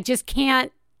 Again, I just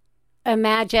can't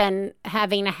imagine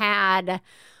having had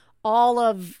all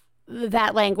of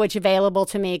that language available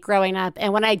to me growing up.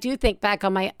 And when I do think back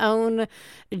on my own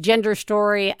gender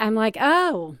story, I'm like,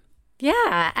 oh,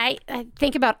 yeah, I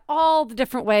think about all the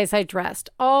different ways I dressed,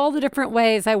 all the different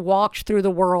ways I walked through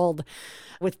the world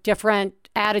with different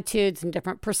attitudes and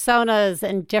different personas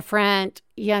and different,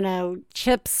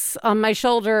 chips on my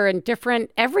shoulder and different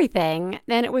everything.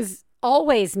 And it was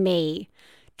always me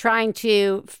trying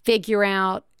to figure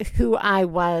out who I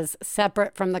was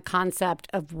separate from the concept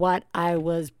of what I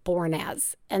was born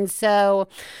as. And so,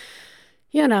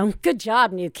 good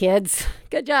job, new kids.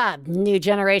 Good job, new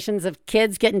generations of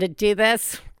kids getting to do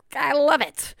this. I love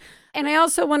it. And I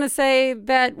also want to say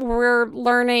that we're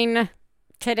learning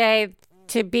today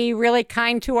to be really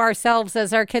kind to ourselves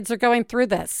as our kids are going through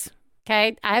this.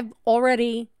 Okay? I've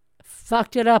already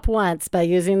fucked it up once by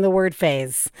using the word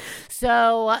phase.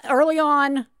 So early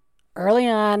on,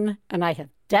 and I have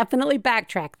definitely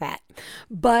backtracked that,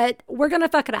 but we're going to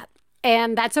fuck it up,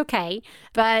 and that's okay.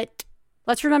 But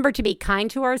let's remember to be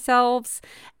kind to ourselves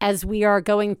as we are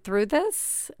going through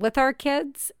this with our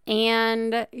kids.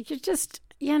 And you just,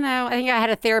 I think I had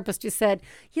a therapist who said,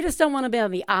 you just don't want to be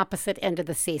on the opposite end of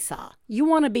the seesaw. You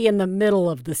want to be in the middle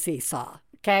of the seesaw.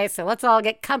 Okay, so let's all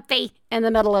get comfy in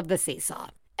the middle of the seesaw.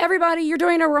 Everybody, you're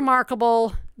doing a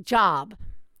remarkable job.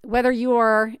 Whether you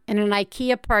are in an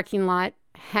IKEA parking lot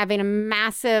having a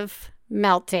massive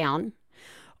meltdown,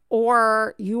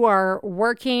 or you are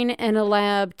working in a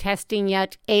lab testing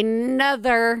yet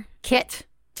another kit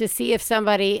to see if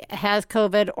somebody has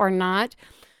COVID or not,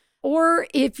 or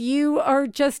if you are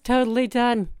just totally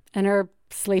done and are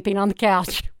sleeping on the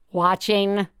couch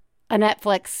watching a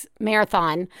Netflix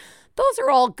marathon, those are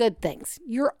all good things.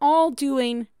 You're all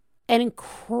doing an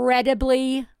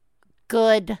incredibly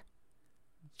good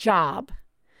job.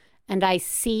 And I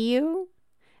see you,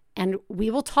 and we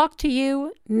will talk to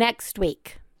you next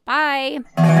week. Bye.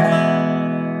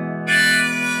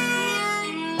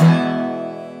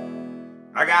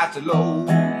 I got to low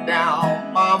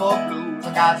down mama blues.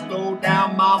 I got to low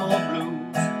down mama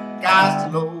blues. Got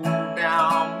to low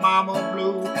down mama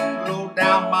blues. Low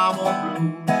down mama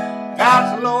blues.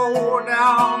 Got to low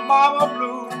down mama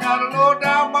blues. Got to low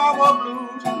down mama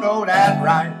blues. You know that's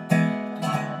right.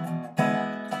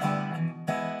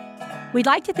 We'd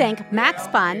like to thank Max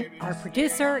Fun, our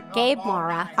producer, Gabe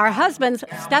Mara, our husbands,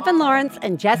 Stephen Lawrence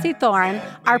and Jesse Thorne,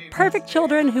 our perfect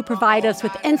children who provide us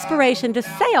with inspiration to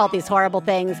say all these horrible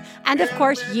things, and of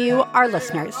course, you, our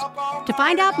listeners. To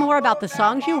find out more about the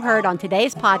songs you heard on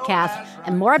today's podcast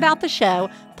and more about the show,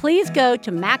 please go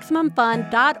to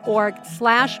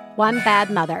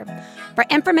MaximumFun.org/OneBadMother. For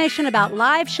information about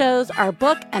live shows, our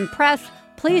book, and press,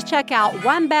 please check out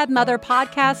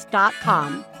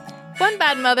OneBadMotherPodcast.com. One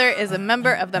Bad Mother is a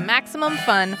member of the Maximum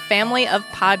Fun family of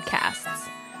podcasts.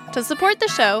 To support the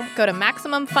show, go to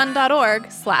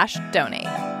MaximumFun.org/donate.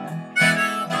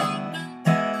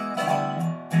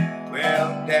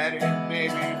 Well, Daddy and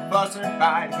baby fussing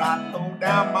fight, got low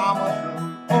down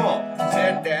mama blue. Oh,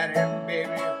 said Daddy and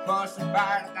baby fussing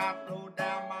fight, got low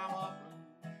down mama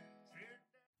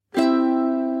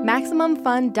blue.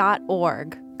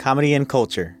 MaximumFun.org. Comedy and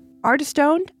culture. Artist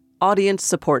owned, audience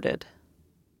supported.